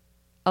know.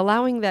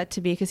 allowing that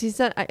to be, because he's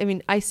done, I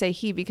mean, I say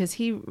he because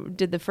he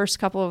did the first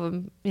couple of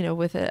them, you know,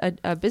 with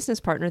a business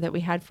partner that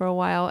we had for a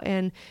while,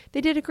 and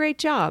they did a great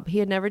job. He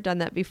had never done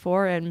that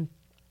before, and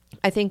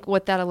I think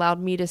what that allowed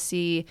me to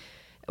see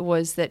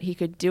was that he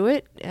could do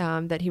it,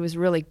 that he was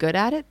really good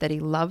at it, that he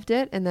loved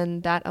it, and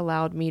then that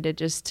allowed me to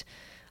just,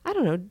 I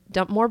don't know,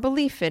 dump more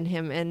belief in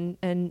him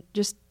and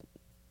just,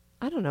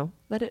 I don't know,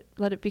 let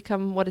it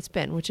become what it's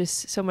been, which is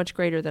so much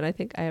greater than I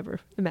think I ever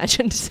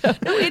imagined. So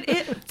no,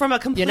 it from a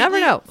complete, you never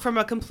know. From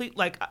a complete,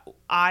 like,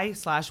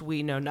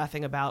 we know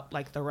nothing about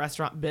like the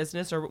restaurant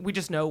business, or we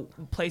just know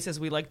places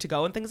we like to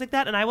go and things like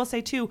that. And I will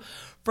say too,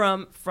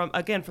 from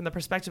the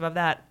perspective of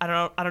that, I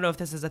don't know if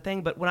this is a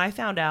thing, but when I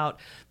found out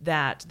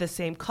that the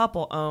same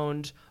couple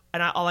owned,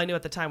 and all I knew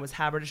at the time was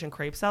Haberdish and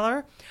Crepe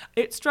Cellar,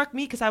 it struck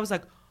me because I was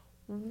like,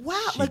 wow.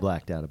 She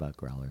blacked out about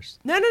growlers.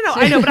 No.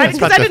 I know, but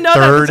because I didn't know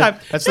that at the time.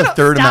 That's the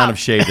third amount of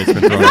shade that's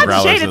been thrown at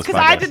growlers. Shade, it's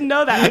because I didn't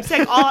know that. I'm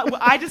saying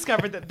I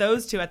discovered that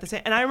those two at the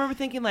same, and I remember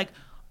thinking like,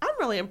 I'm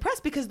really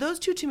impressed because those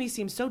two to me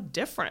seem so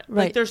different.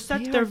 Right.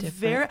 Like they're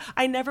very,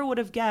 I never would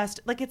have guessed.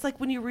 Like it's like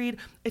when you read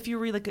like,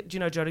 do you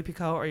know Jodi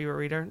Picoult? Are you a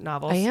reader?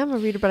 Novels? I am a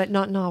reader, but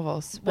not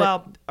novels. But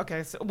well,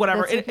 okay, so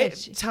whatever.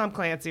 Tom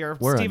Clancy or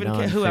We're Stephen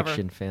King, a whoever.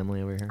 non-fiction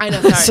family over here. I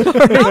know, sorry.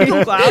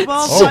 Malcolm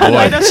Gladwell.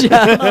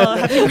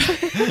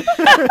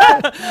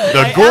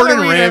 The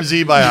Gordon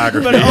Ramsay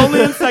biography. But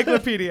only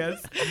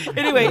encyclopedias.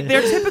 Anyway,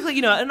 they're typically,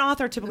 an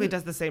author typically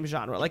does the same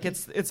genre. Like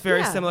it's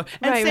very similar.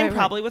 And same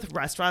probably with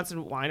restaurants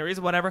and wineries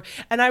and whatever.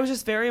 And I was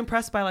just very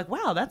impressed by like,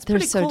 wow, that's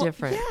pretty cool. They're so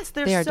different. Yes,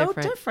 they're so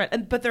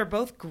different. But they're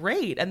both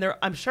great. And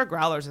I'm sure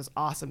Growlers is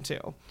awesome too.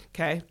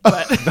 Okay.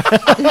 But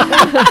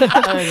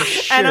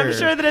and I'm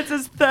sure that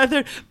it's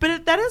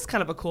but that is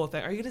kind of a cool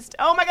thing. Are you just,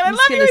 oh my God, I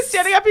love you. He's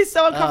standing up. He's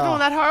so uncomfortable in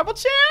that horrible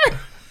chair.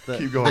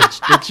 Keep going.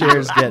 The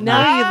chair's getting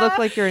now you look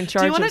like you're in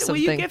charge of something.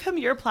 Will you give him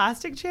your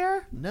plastic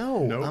chair?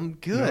 No, nope. I'm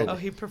good. Oh,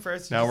 he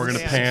prefers to now we're going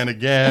to stand. pan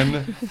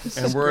again.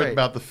 And we're at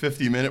about the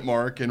 50-minute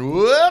mark. And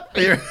whoop,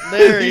 there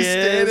he's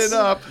standing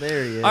up.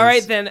 There he is. All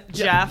right, then,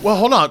 Jeff. Well,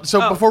 hold on.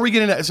 So before we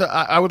get into so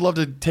I would love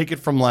to take it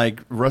from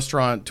like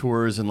restaurant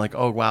tours and like,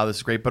 oh, wow, this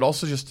is great. But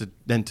also just to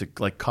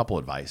like couple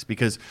advice.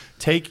 Because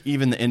take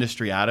even the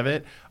industry out of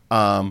it.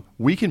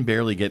 We can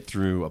barely get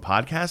through a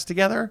podcast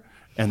together.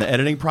 And the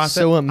editing process.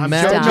 So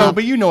imagine. No,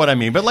 but you know what I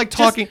mean. But like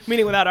talking, just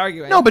meaning without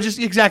arguing. No, but just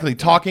exactly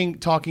talking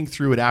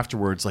through it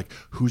afterwards. Like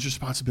whose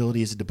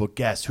responsibility is it to book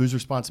guests? Whose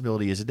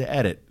responsibility is it to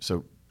edit?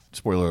 So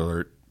spoiler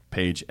alert,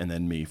 Paige and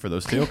then me for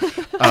those two.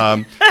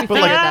 But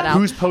like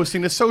who's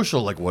posting to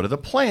social? Like what are the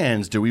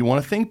plans? Do we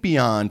want to think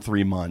beyond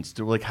 3 months?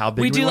 How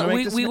big do we want to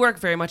make this? We work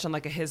very much on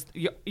like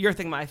your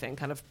thing, my thing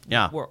kind of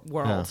world.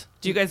 Yeah.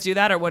 Do you guys do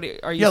that or what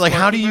are you? Yeah, like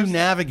how do you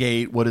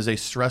navigate what is a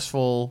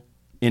stressful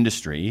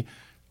industry?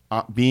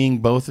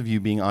 Being both of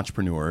you being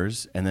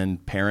entrepreneurs and then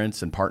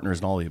parents and partners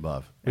and all the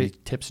above. Any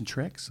tips and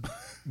tricks?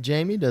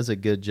 Jamie does a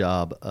good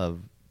job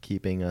of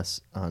keeping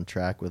us on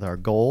track with our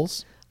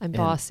goals. I'm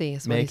bossy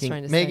is what he's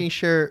trying to say.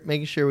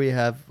 Making sure we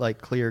have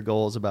like clear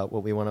goals about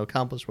what we want to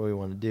accomplish, what we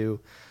want to do,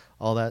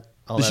 all that.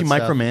 Does she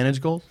micromanage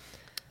goals?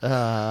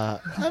 I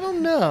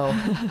don't know.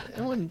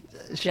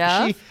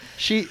 Jeff?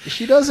 She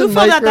doesn't. Who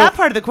filled out that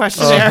part of the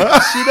question there?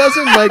 She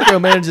doesn't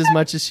micromanage as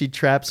much as she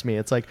traps me.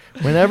 It's like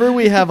whenever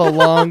we have a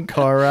long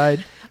car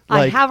ride,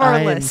 like I have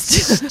our list.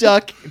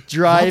 Stuck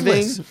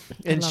driving,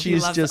 and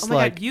she's just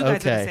like, God, you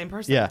guys are the same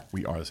person. Yeah,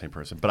 we are the same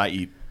person, but I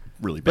eat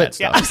really bad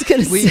stuff. I was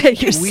going to say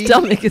your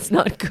stomach is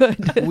not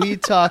good. we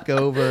talk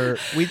over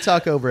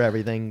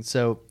everything.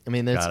 So I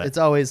mean, it's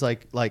always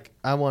like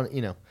I want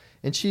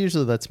And she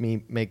usually lets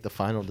me make the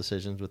final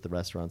decisions with the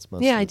restaurants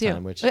most of the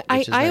time, which is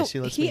nice.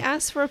 He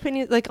asks for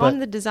opinions on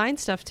the design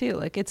stuff too.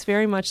 Like it's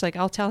very much like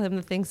I'll tell him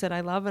the things that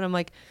I love, and I'm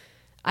like,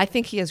 I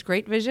think he has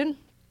great vision.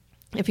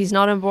 If he's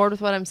not on board with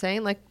what I'm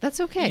saying, like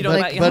that's okay.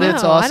 But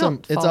it's awesome.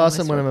 It's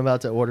awesome when I'm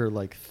about to order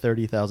like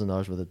 $30,000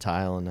 worth of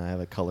tile, and I have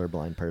a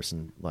colorblind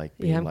person like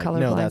being I'm like, colorblind.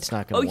 no, that's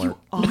not going to work.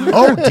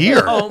 Oh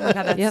dear. Oh my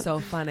God, that's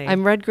so funny.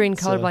 I'm red-green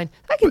colorblind.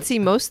 I can see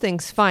most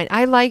things fine.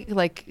 I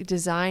like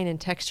design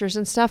and textures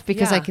and stuff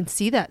because I can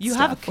see that. You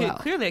stuff have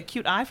clearly a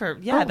cute eye for.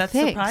 Yeah, that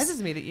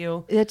surprises me that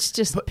you. It's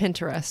just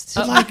Pinterest.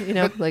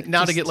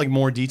 Now to get like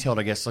more detailed,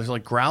 I guess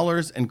like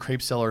Growlers and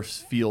Crepe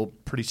Cellars feel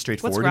pretty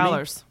straightforward. What's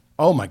Growlers?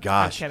 Oh my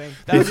gosh! I'm kidding.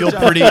 They feel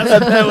pretty.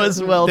 That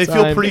was well. They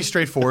feel pretty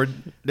straightforward.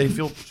 They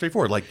feel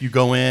straightforward. Like you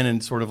go in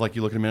and sort of like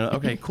you look at them and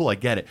okay, cool, I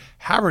get it.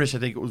 Haberdish, I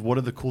think it was one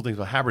of the cool things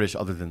about Haberdish,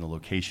 other than the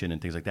location and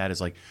things like that,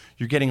 is like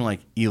you're getting like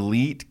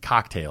elite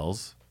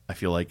cocktails. I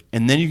feel like,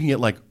 and then you can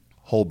get like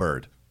whole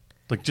bird.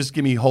 Like just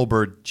give me whole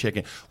bird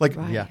chicken. Like,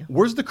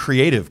 where's the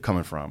creative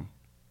coming from?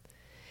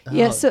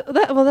 Yeah, so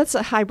that's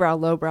a highbrow,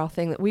 lowbrow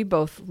thing that we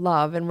both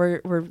love, and we're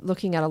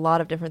looking at a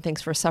lot of different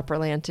things for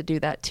Supperland to do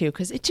that too,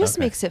 because it just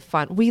makes it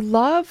fun. We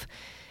love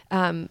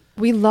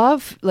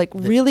like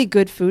really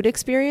good food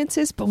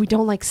experiences, but we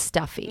don't like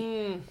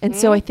stuffy, and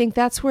so I think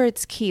that's where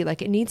it's key.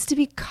 Like it needs to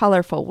be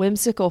colorful,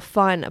 whimsical,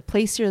 fun, a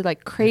place you're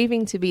like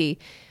craving to be.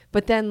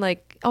 but then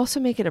like also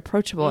make it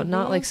approachable and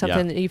not like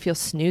something that you feel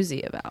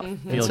snoozy about.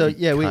 And so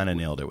we kind of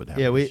nailed it with that.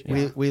 Yeah,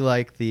 we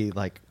like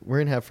we're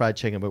gonna have fried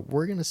chicken, but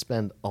we're gonna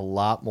spend a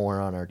lot more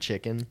on our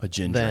chicken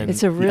than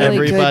it's a really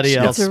everybody good,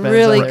 else. It's a spends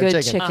really on their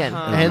good chicken. chicken.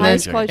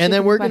 And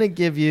then we're gonna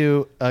give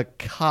you a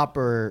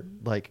copper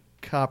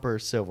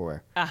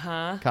silverware,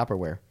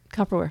 copperware.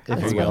 Copperware.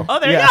 If you will. Oh,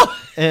 there you go.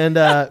 And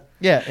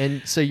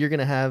and so you're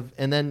gonna have,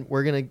 and then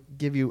we're gonna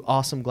give you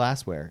awesome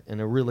glassware and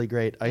a really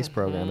great ice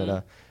program at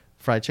a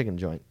fried chicken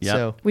joint. Yep.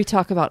 So we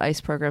talk about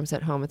ice programs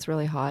at home. It's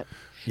really hot.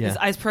 Is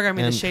ice program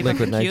in the shape of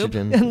a liquid cube?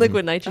 nitrogen. And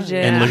liquid nitrogen.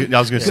 And I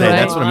was going to say, Right.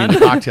 that's what I mean.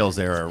 The cocktails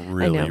there are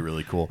really, know.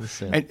 really cool.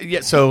 So-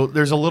 And so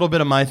there's a little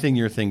bit of my thing,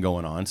 your thing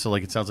going on. So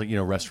like it sounds like,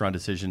 restaurant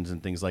decisions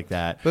and things like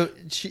that. But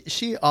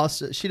she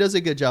does a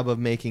good job of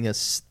making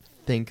us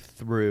think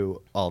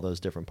through all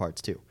those different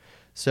parts too.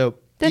 So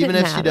Then even it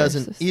if she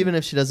matters.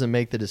 doesn't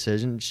make the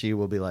decision, she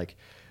will be like,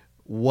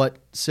 "What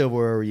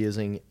silverware are we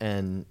using?"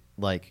 And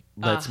like,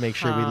 let's make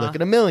sure we look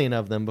at a million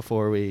of them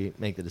before we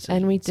make the decision.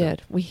 And we So-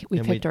 did. We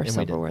picked our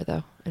silverware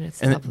though, and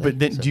it's lovely. But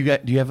then, do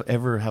you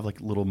ever have like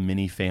little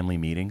mini family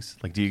meetings?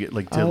 Like, do you get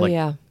like to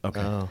yeah.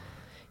 Okay. Oh.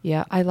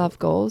 Yeah, I love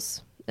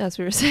goals. As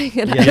we were saying,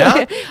 and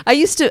Yeah? I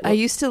used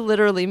to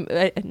literally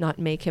not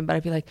make him, but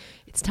I'd be like,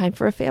 "It's time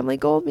for a family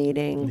goal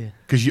meeting."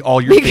 Because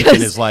all you're thinking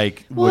is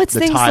like, well, what it's the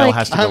things tile like-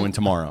 has to go in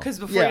tomorrow. Because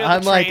before you Yeah, know,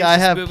 I'm the like, train's I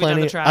just have moving down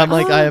plenty. the track. I'm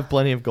like, I have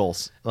plenty of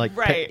goals, like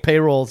Right.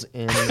 payrolls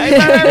and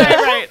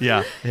right.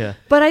 Yeah. yeah.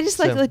 But I just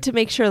So- like to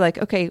make sure, like,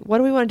 okay, what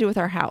do we want to do with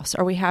our house?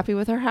 Are we happy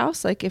with our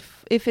house? Like,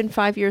 if in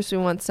 5 years we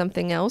want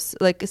something else,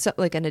 like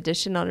an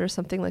addition on it or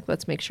something, like,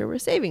 let's make sure we're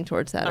saving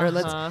towards that, or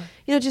let's,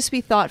 just be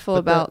thoughtful But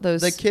about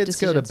those. The kids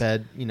go to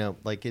decisions. bed,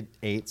 like at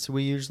 8, so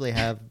we usually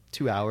have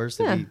 2 hours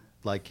that Yeah. we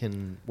like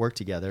can work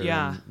together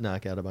Yeah. and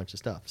knock out a bunch of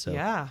stuff. So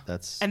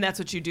that's and that's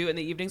what you do in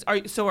the evenings. Are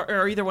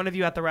either one of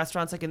you at the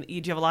restaurants? Like, do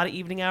you have a lot of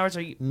evening hours? Or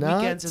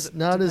weekends? Does it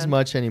not as depend?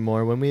 much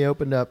anymore. When we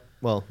opened up,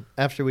 well,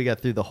 after we got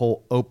through the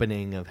whole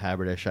opening of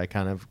Haberdish, I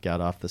kind of got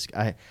off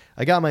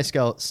I got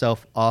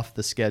myself off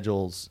the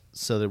schedules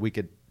so that we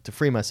could to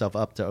free myself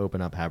up to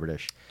open up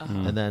Haberdish,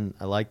 and then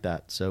I liked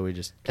that, so we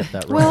just kept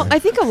that rolling. Well, I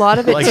think a lot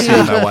of it Like too.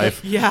 seeing my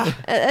wife. Yeah.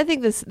 I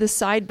think the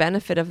side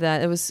benefit of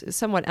that, it was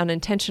somewhat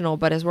unintentional,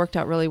 but has worked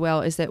out really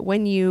well, is that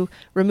when you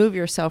remove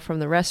yourself from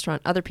the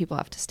restaurant, other people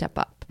have to step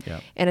up. Yeah.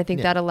 And I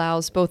think that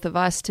allows both of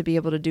us to be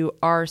able to do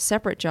our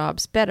separate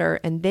jobs better,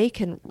 and they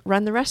can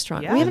run the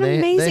restaurant. Yeah. We have an And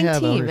amazing they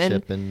have team.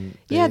 ownership And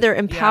and they're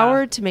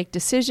empowered to make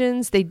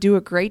decisions. They do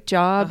a great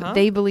job. Uh-huh.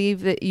 They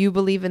believe that you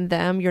believe in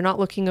them. You're not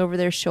looking over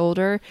their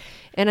shoulder.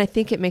 And I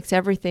think it makes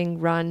everything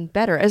run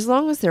better as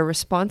long as they're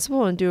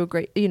responsible and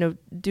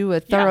do a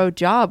thorough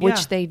job, which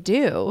Yeah. they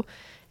do.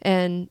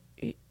 And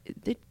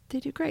they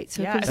do great.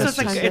 So, it Yeah. gives So us it's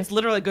like time to- it's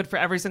literally good for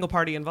every single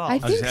party involved. I I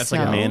was gonna think say, that's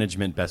like a so.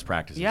 management best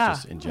practice. Yeah.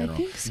 Just in general. I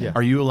think so. Yeah.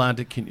 Are you allowed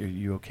to? Are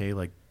you okay?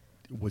 Like,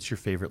 what's your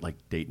favorite like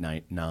date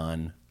night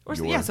non? Or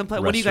your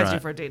what do you guys do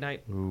restaurant? for a date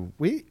night? Ooh,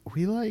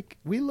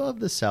 we love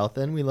the South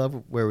End. We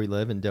love where we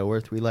live in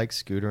Dilworth. We like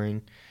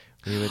scootering.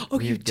 We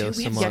would you go do?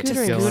 We have some yet to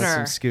go on scooter.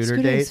 some scooter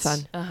Scootering's dates.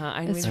 fun.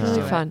 I It's need to really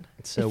do it. fun.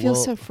 So it feels we'll-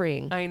 so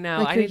freeing. I know.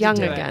 Like I you're need to young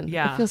do it. again.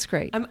 Yeah. It feels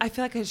great. I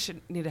feel like I should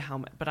need a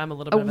helmet, but I'm a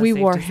little bit of a We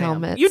safety wore Sam.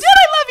 helmets. You did?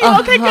 I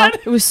love you. Okay, Uh-huh.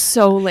 good. It was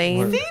so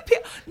lame. See?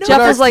 No, Jeff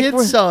But our was like, kids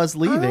we're- saw us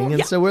leaving, and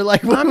yeah. so we're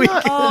like, what we?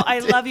 Oh, I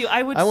love you.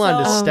 I would. I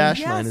wanted to so- stash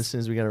yes. mine as soon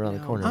as we got around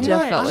the corner. I'm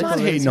Jeff not, felt I'm like not one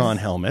of hating those on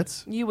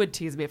helmets. You would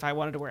tease me if I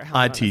wanted to wear a helmet.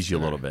 I'd on tease you a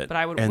scooter, little bit, but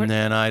I would. and what-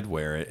 then I'd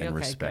wear it and Okay,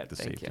 respect good.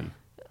 the Thank safety. you.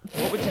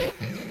 What would you?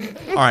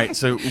 All right,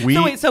 so we.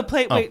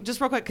 Wait,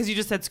 just real quick, because you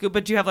just said scoop.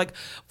 But do you have like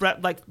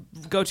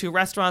go to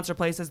restaurants or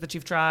places that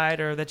you've tried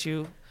or that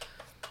you?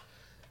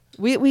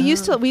 We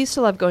used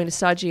to love going to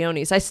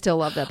Stagioni's. I still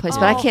love that place,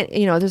 but I can't.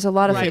 There's a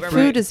lot of Right, right, food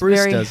right. is Bruce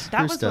very. does. That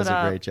Bruce was does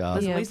what, a great job.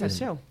 That's Yeah. Lisa's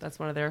too. That's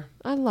one of their.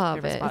 I love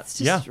favorite it. spots. It's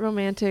just Yeah.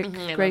 romantic, I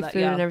love great that, food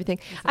yeah. and everything.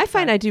 It's I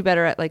find fun. I do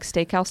better at like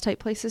steakhouse type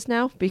places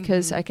now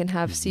because I can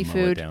have Mow it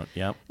seafood. down.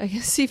 Yep. I can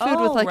seafood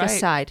with Oh, like right. a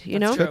side. You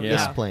That's know, true. Yeah.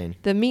 This plane.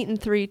 the meat and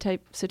three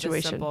type Just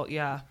situation simple,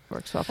 yeah.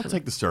 works well for I'll me.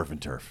 take the surf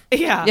and turf.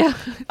 Yeah. Yeah.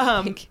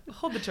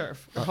 Hold the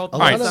turf. Or hold a the All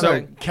right, lot of so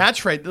our-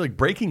 catchphrase, like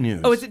breaking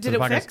news. Oh, did for it the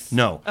podcast. fix?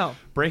 No. Oh.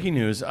 Breaking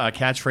news.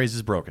 Catchphrase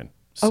is broken.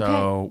 So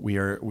Okay.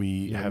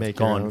 we have make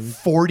your gone own?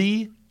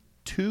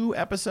 42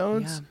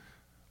 episodes Yeah.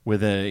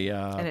 with a it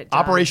died.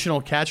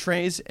 operational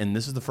catchphrase, and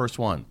this is the first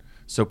one.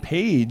 So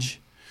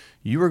Paige,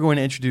 you were going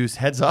to introduce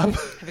Heads Up.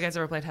 Have you guys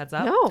ever played Heads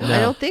Up? No, I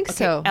don't think Okay,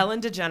 so.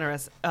 Ellen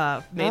DeGeneres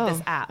made this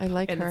Oh, app. I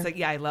like and her. It's like,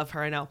 yeah, I love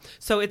her. I know.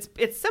 So it's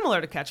similar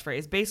to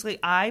catchphrase. Basically,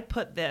 I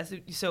put this.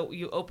 So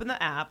you open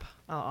the app.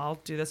 I'll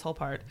do this whole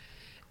part,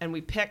 and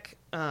we pick.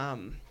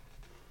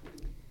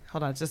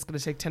 Hold on, it's just going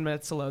to take 10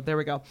 minutes to load. There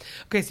we go.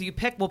 Okay, so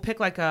we'll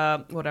pick like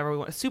whatever we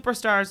want.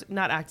 Superstars,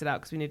 not acted out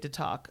because we need to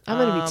talk. I'm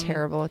going to be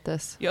terrible at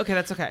this. Yeah, okay,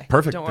 that's okay.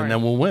 Perfect. Don't And worry.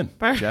 then we'll win,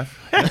 Jeff.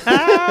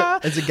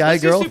 It's a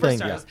guy-girl Let's do thing.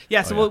 Superstars.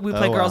 Yeah, so Oh, yeah. we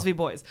play Oh, Girls wow. v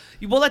Boys.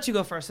 We'll let you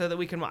go first so that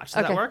we can watch. Does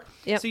that Okay. work?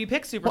 Yep. So you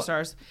pick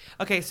Superstars.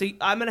 Okay, so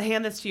I'm going to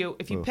hand this to you.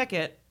 If you pick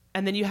it,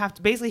 And then you have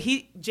to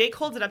Jake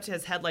holds it up to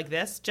his head like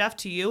this, Jeff,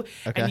 to you,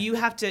 Okay. and you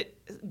have to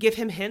give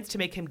him hints to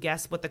make him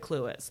guess what the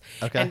clue is.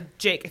 Okay. And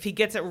Jake, if he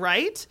gets it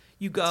right,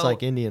 you go It's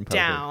like Indian poker,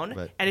 down,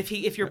 but- and if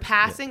you're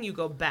passing, you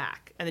go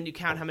back, and then you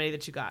count how many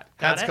that you got.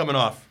 Got Hat's it? coming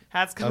off.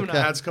 Hat's coming Okay.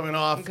 off. Hat's coming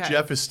off. Okay.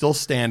 Jeff is still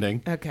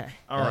standing. Okay.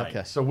 All right.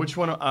 Okay. So which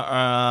one would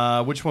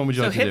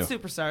you So like hit to do?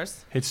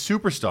 Superstars, Hit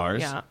Superstars.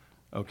 Yeah.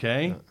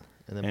 Okay.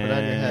 And then put it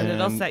on your and head.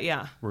 it'll say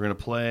yeah. We're gonna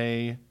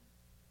play.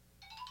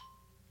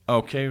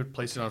 Okay,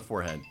 place it on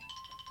forehead.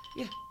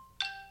 Yeah.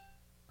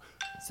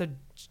 So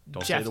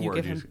Don't say Jeff, the you word,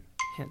 give use- him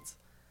hints.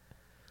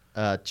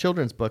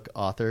 Children's book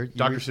author.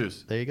 Dr.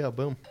 Seuss. There you go.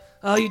 Boom.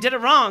 Oh, you did it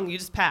wrong. You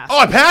just passed. Oh,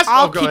 I passed?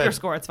 I'll Oh, go keep your ahead.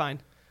 score. It's fine.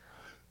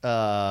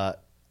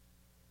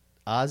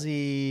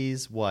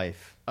 Ozzy's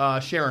wife.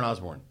 Sharon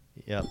Osbourne.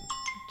 Yep.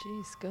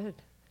 Jeez, good.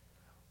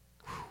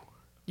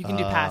 You can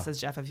do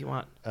passes, Jeff, if you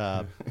want.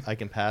 I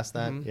can pass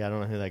that. Mm-hmm. Yeah, I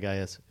don't know who that guy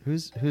is.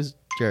 Who's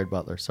Jared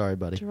Butler? Sorry,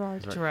 buddy.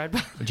 Gerard. Gerard.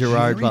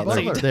 Gerard Jerry Butler.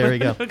 Butler. There we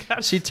go. Oh,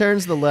 gosh. She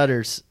turns the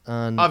letters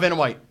on. Vanna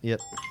White. Yep.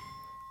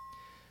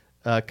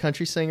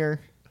 Country singer.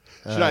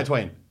 Shania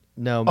Twain.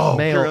 No, Oh,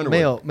 male Carrie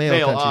Underwood. country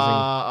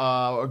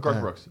singer. Garth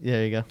Brooks. Yeah,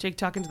 there you go. Jake,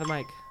 talking to the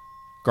mic.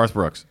 Garth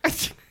Brooks.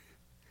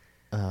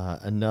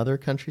 Another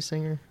country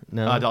singer?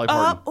 No. Dolly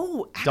Parton.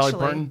 Oh, Dolly actually,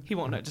 Parton? he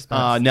won't know. Just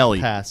pass. Nelly.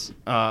 Pass.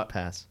 Uh,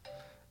 Pass.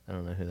 I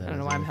don't know who that is. I don't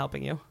know why I'm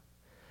helping you.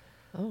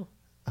 Oh.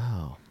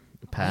 Oh,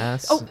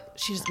 pass. Oh,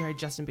 she just married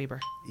Justin Bieber.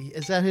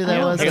 Is that who that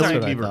Yeah, was? that's That's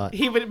right. what I Bieber. thought.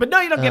 He would, but no,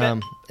 you don't get it.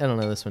 I don't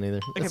know this one either.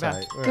 That's pass. all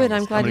right. We're Good. I'm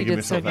almost- glad gonna you give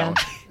did so myself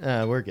good.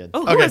 that we're good.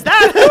 Oh, who Okay. is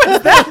that? Who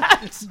is that?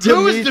 Who is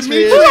Demetrius.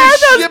 Demetrius Who are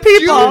those Shipp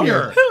people?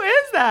 Jr.? Who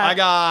is that? I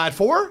got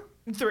 4.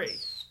 3.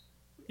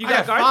 You I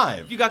got Garth.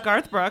 5. You got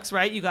Garth Brooks,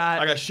 right? You got.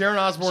 I got Sharon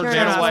Osbourne, Sharon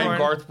Vanna White, Osbourne.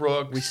 Garth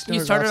Brooks.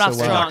 You started off so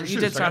well. strong. Dr. You Seuss,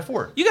 did I got start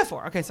 4. You got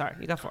 4. Okay, sorry.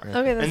 You got 4. Okay,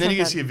 that's And then not you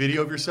can bad. see a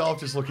video of yourself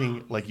just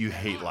looking like you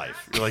hate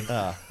life. You're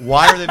like,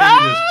 why are they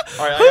making this?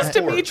 All right, I Who's got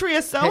 4.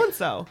 Demetrius so and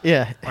so?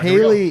 Yeah, right, here we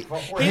Haley. go.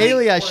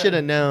 Haley, I should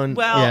have known.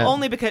 Well, yeah.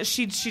 only because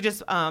she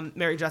just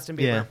married Justin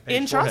Bieber Yeah. Hey,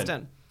 in forehead.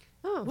 Charleston.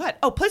 Oh. What?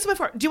 Oh, place my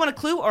 4. Do you want a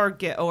clue or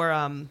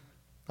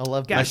I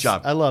love Nice Biebs.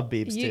 job. I love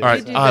Biebs You- too. All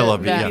right, do I the-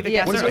 love it. that. Yeah.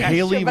 Yeah. What is it? Okay.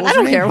 Haley? Sure, What but was I her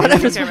don't name? care,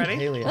 whatever. Okay, ready?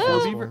 Haley Oh.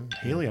 Osbourne.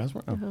 Haley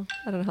Osbourne. Oh.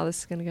 I don't know how this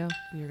is going to go.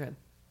 You're good.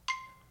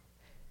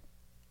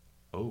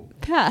 Oh.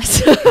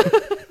 Pass.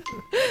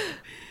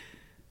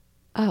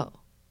 Oh.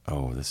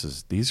 Oh,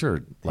 these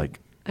are like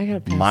I got to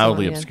pass.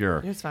 mildly on again.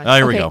 obscure. It's fine. Oh,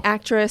 here we Okay, go.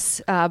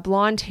 actress,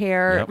 blonde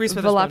hair, Yep. Reese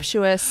Witherspoon.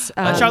 voluptuous.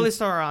 Charlize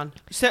Theron.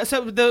 So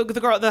the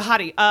girl, the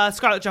hottie,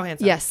 Scarlett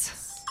Johansson. Yes.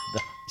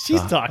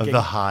 She's talking.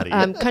 The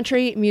hottie.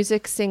 Country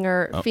music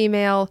singer,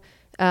 female.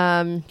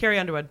 Carrie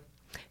Underwood.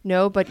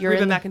 No, but you're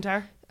Reba in.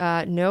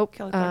 McEntire. Nope.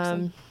 Kelly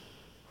Clarkson.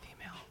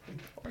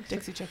 Female.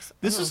 Dixie Chicks.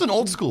 This is an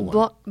old school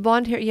one.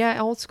 Blonde hair.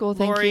 Yeah, old school.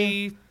 Thank you.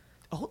 Lori.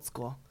 Old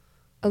school.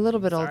 A little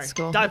bit old Sorry.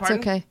 school. Dolly It's Parton?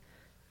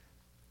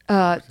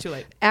 okay. Too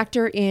late.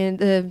 Actor in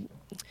the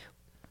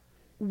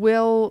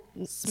Will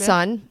Smith?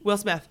 son. Will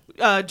Smith.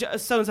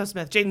 So-and-so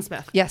Smith. Jaden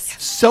Smith.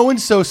 Yes.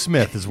 So-and-so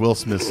Smith is Will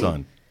Smith's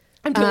son.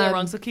 I'm doing it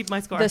wrong, so keep my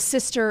score. The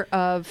sister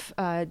of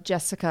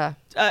Jessica.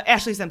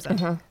 Ashley Simpson.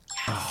 Uh-huh.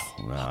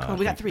 Come on,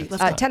 we got 3.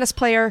 Let's go. Tennis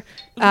player.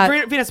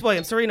 Venus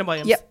Williams. Serena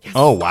Williams. Yep.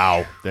 Oh,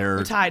 wow. They're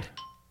We're tied.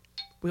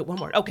 Wait, one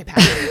more. Okay,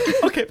 pass.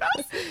 Okay,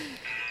 pass.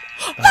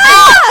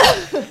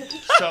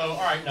 So, all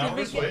right, now we're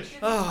going to switch.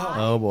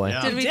 Oh boy.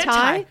 Yeah. Did we did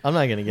tie? tie. I'm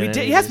not gonna get We any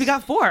did. of Yes, these. we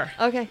got 4.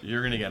 Okay.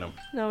 You're going to get them.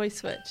 No, we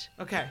switch.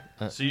 Okay.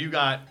 So you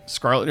got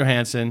Scarlett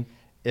Johansson.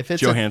 If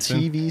it's Johansson.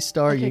 a TV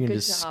star, Okay, you can good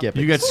just job. skip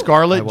it. You got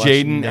Scarlett, I watched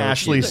Jaden, no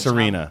Ashley, TV.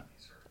 Serena.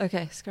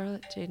 Okay.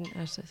 Scarlett, Jaden,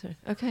 Ashley. Sorry.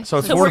 Okay. So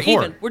it's So 4 we're to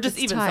 4. even. We're just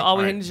It's even. tied. So all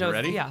we All right, need to know you is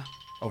ready? yeah.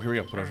 Oh, here we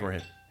go. Put it on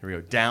forehead. Here we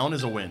go. Down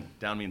is a win.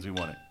 Down means we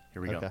won it.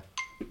 Here we Okay.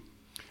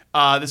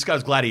 go. This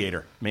guy's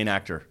Gladiator, main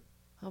actor.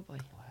 Oh boy.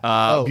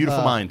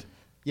 Beautiful Mind.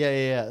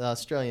 Yeah. The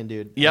Australian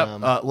dude. Yep.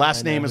 I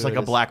Last know name is who like it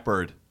a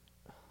blackbird.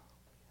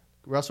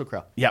 Russell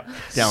Crowe. Yep.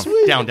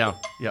 Down. Down.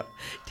 Yep.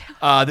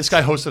 This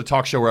guy hosted a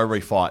talk show where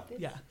everybody fought.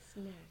 Yeah.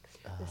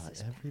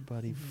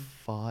 Everybody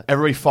fought.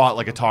 Everybody fought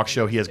like a talk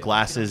show. He has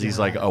glasses. He's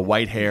like a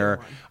white hair.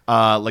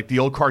 Like the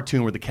old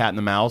cartoon with the cat and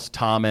the mouse.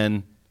 Tom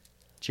and...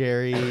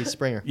 Jerry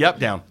Springer. Yep,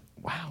 down.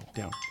 Wow,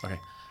 down. Okay.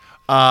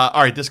 All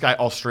right, this guy,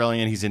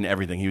 Australian. He's in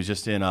everything. He was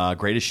just in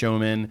Greatest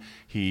Showman.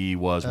 He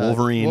was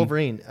Wolverine.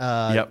 Wolverine.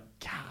 Yep.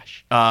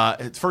 Gosh.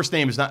 His first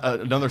name is not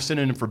another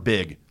synonym for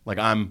big. Like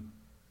I'm...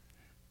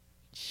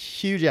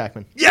 Hugh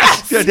Jackman.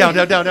 Yes! Yeah,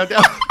 down.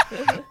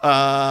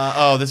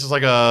 This is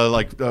like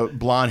a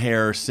blonde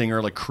hair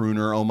singer, like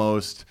crooner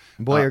almost.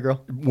 Boy or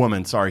girl?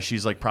 Woman. Sorry,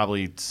 she's like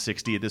probably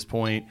 60 at this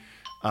point.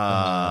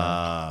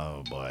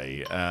 Oh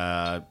boy.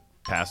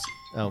 Pass.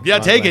 Oh, yeah,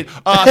 wrong take way.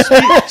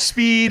 it.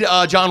 Speed.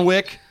 John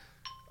Wick.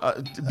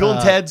 Bill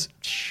and Ted's.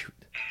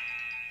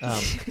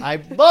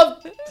 I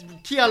love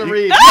Keanu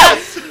Reeves.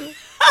 Yes.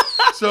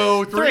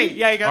 So 3.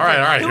 Yeah, you got all right.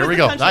 three. All right. Who Here was we the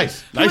go. country-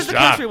 Nice. Who was Nice the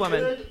job. country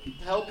woman?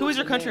 Who was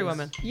your country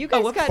woman? You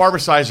guys whoops. got. Barbara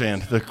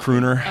Streisand, the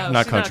crooner, Oh,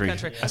 not she's country. Not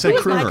country. I said Who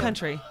was crooner. my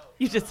country.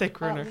 You just said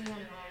crooner.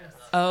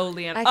 Oh,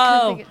 Leanne. I couldn't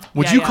Oh. think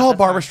Would Yeah, you yeah, call that's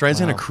Barbara fine.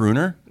 Streisand a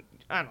crooner?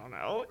 I don't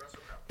know.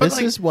 This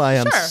is why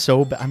I'm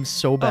Sure.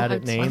 so bad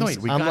at names.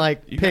 Wait, I'm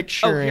like Oh,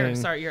 picturing. here.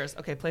 Sorry, yours.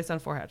 Okay, place on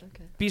forehead.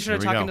 Okay. Be sure to Here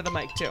we talk go. into the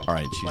mic too. All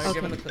right, While you're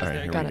giving the clues. all right,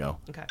 There you here we go.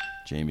 go. Okay.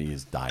 Jamie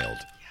is dialed.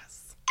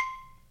 Yes.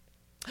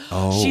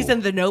 Oh, She's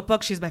in The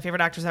Notebook. She's my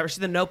favorite actress ever. She's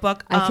in The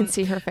Notebook. I can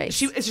see her face.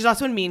 She's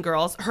also in Mean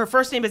Girls. Her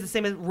first name is the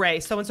same as Ray.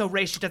 So-and-so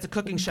Ray. She does a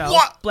cooking show.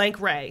 What? Blank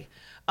Ray.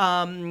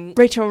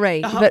 Rachel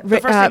Ray. But The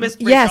first name is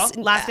Rachel. yes,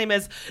 Last name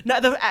is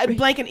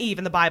Blank and Eve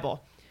in the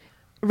Bible.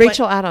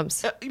 Rachel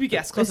Adams.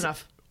 Yes, close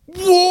enough.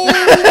 whoa!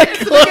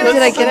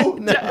 Did I get it?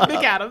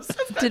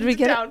 McAdams. Did we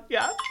get it? Down.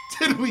 Yeah.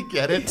 Did we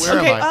get it? Where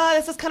Okay, am I?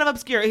 this is kind of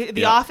obscure.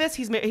 The Yeah. Office.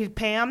 He's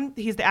Pam.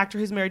 He's the actor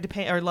who's married to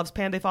Pam or loves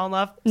Pam. They fall in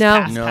love. No.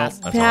 Pass, No, pass.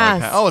 that's all I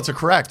Pass. Oh, it's a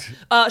correct.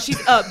 She's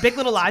Big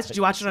Little Lies. Did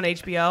you watch it on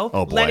HBO?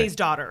 Oh, boy. Lenny's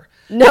daughter.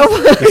 No.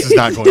 This is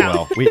not going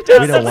well. We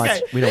don't That's watch.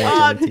 okay. We don't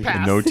watch any TV.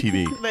 Pass. No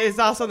TV. It's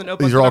also in The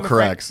Notebook. These are all I'm afraid.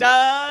 corrects.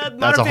 Modern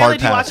That's a Family. hard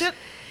Did you watch pass. it?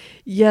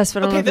 Yes, but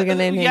I don't know if the- we're gonna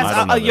name yes, names. I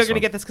don't know you're this gonna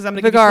one. get this because I'm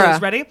gonna give you Vergara.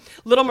 clues. Ready?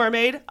 Little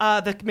Mermaid.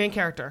 The main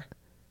character.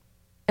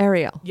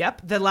 Ariel.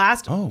 Yep. The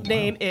last Oh, wow.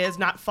 name is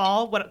not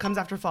Fall. What comes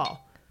after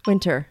Fall?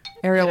 Winter.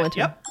 Ariel Winter.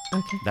 Yep.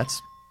 Okay.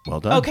 That's well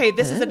done. Okay,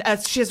 this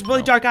is she has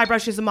really dark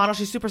eyebrows. She's a model.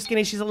 She's super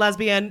skinny. She's a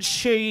lesbian.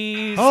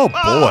 She's Oh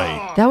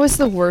boy. That was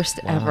the worst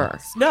ever.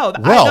 no.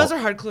 Well- Those are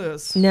hard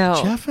clues. No.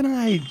 Jeff and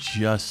I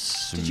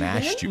just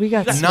smashed you. We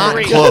got not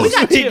three. close. We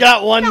got We two.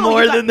 got one No,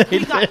 more you got- than they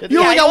we got- did. You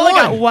only yeah, got only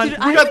one. got one. You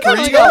I got think I three.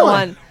 only got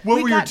one. What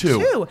We were your got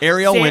two?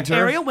 Ariel Winter.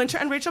 Ariel Winter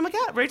and Rachel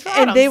Rachel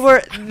And Adams. they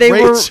were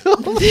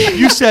Rachel.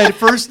 You said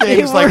first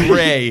name's like were-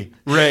 Ray.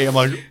 Ray. I'm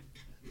like,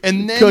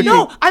 and then Cookie. you.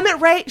 No, I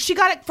meant Ray. She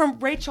got it from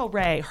Rachel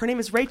Ray. Her name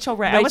is Rachel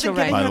Ray. I Rachel wasn't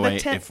Ray. giving By her the the way,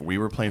 tip. if we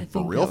were playing for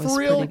think real, that was for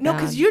real, pretty No, bad.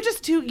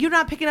 because you're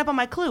not picking up on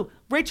my clue.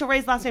 Rachel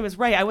Ray's last name is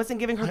Ray. I wasn't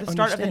giving her the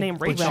start of the name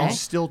But Rachel. you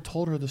still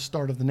told her the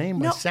start of the name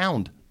by No.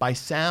 sound. By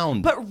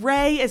sound. But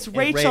Ray is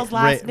Rachel's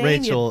last name.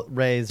 Rachel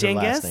Ray's her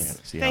last name.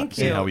 Dingus. See Thank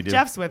see you. how we do?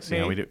 Jeff's with See me.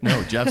 how we do?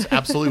 No, Jeff's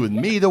absolutely with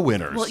me, the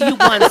winners. Well, you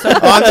won. So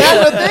On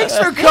that note, thanks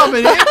for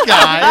coming in,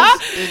 guys.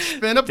 It's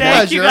been a pleasure.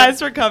 thank you guys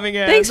for coming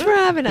in. Thanks for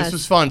having This us.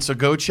 was fun. So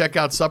go check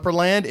out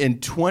Supperland in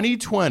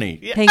 2020.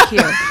 Thank you.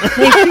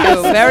 Thank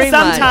you very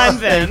much. Sometime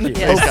then.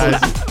 Yes.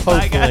 Guys.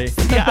 Bye, guys.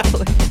 Yeah.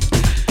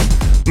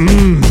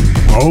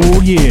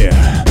 Oh,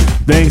 yeah.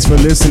 Thanks for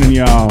listening,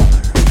 y'all.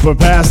 For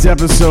past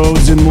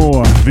episodes and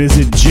more,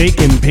 visit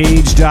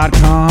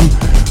jakeandpage.com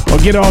or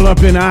get all up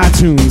in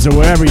iTunes or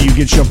wherever you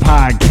get your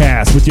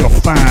podcast with your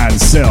fine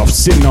self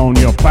sitting on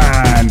your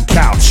fine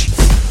couch.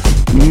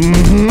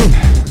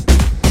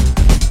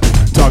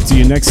 Talk to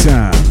you next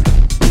time.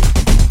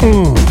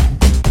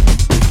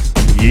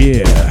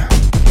 Yeah.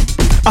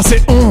 I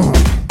said,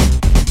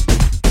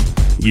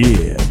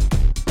 yeah.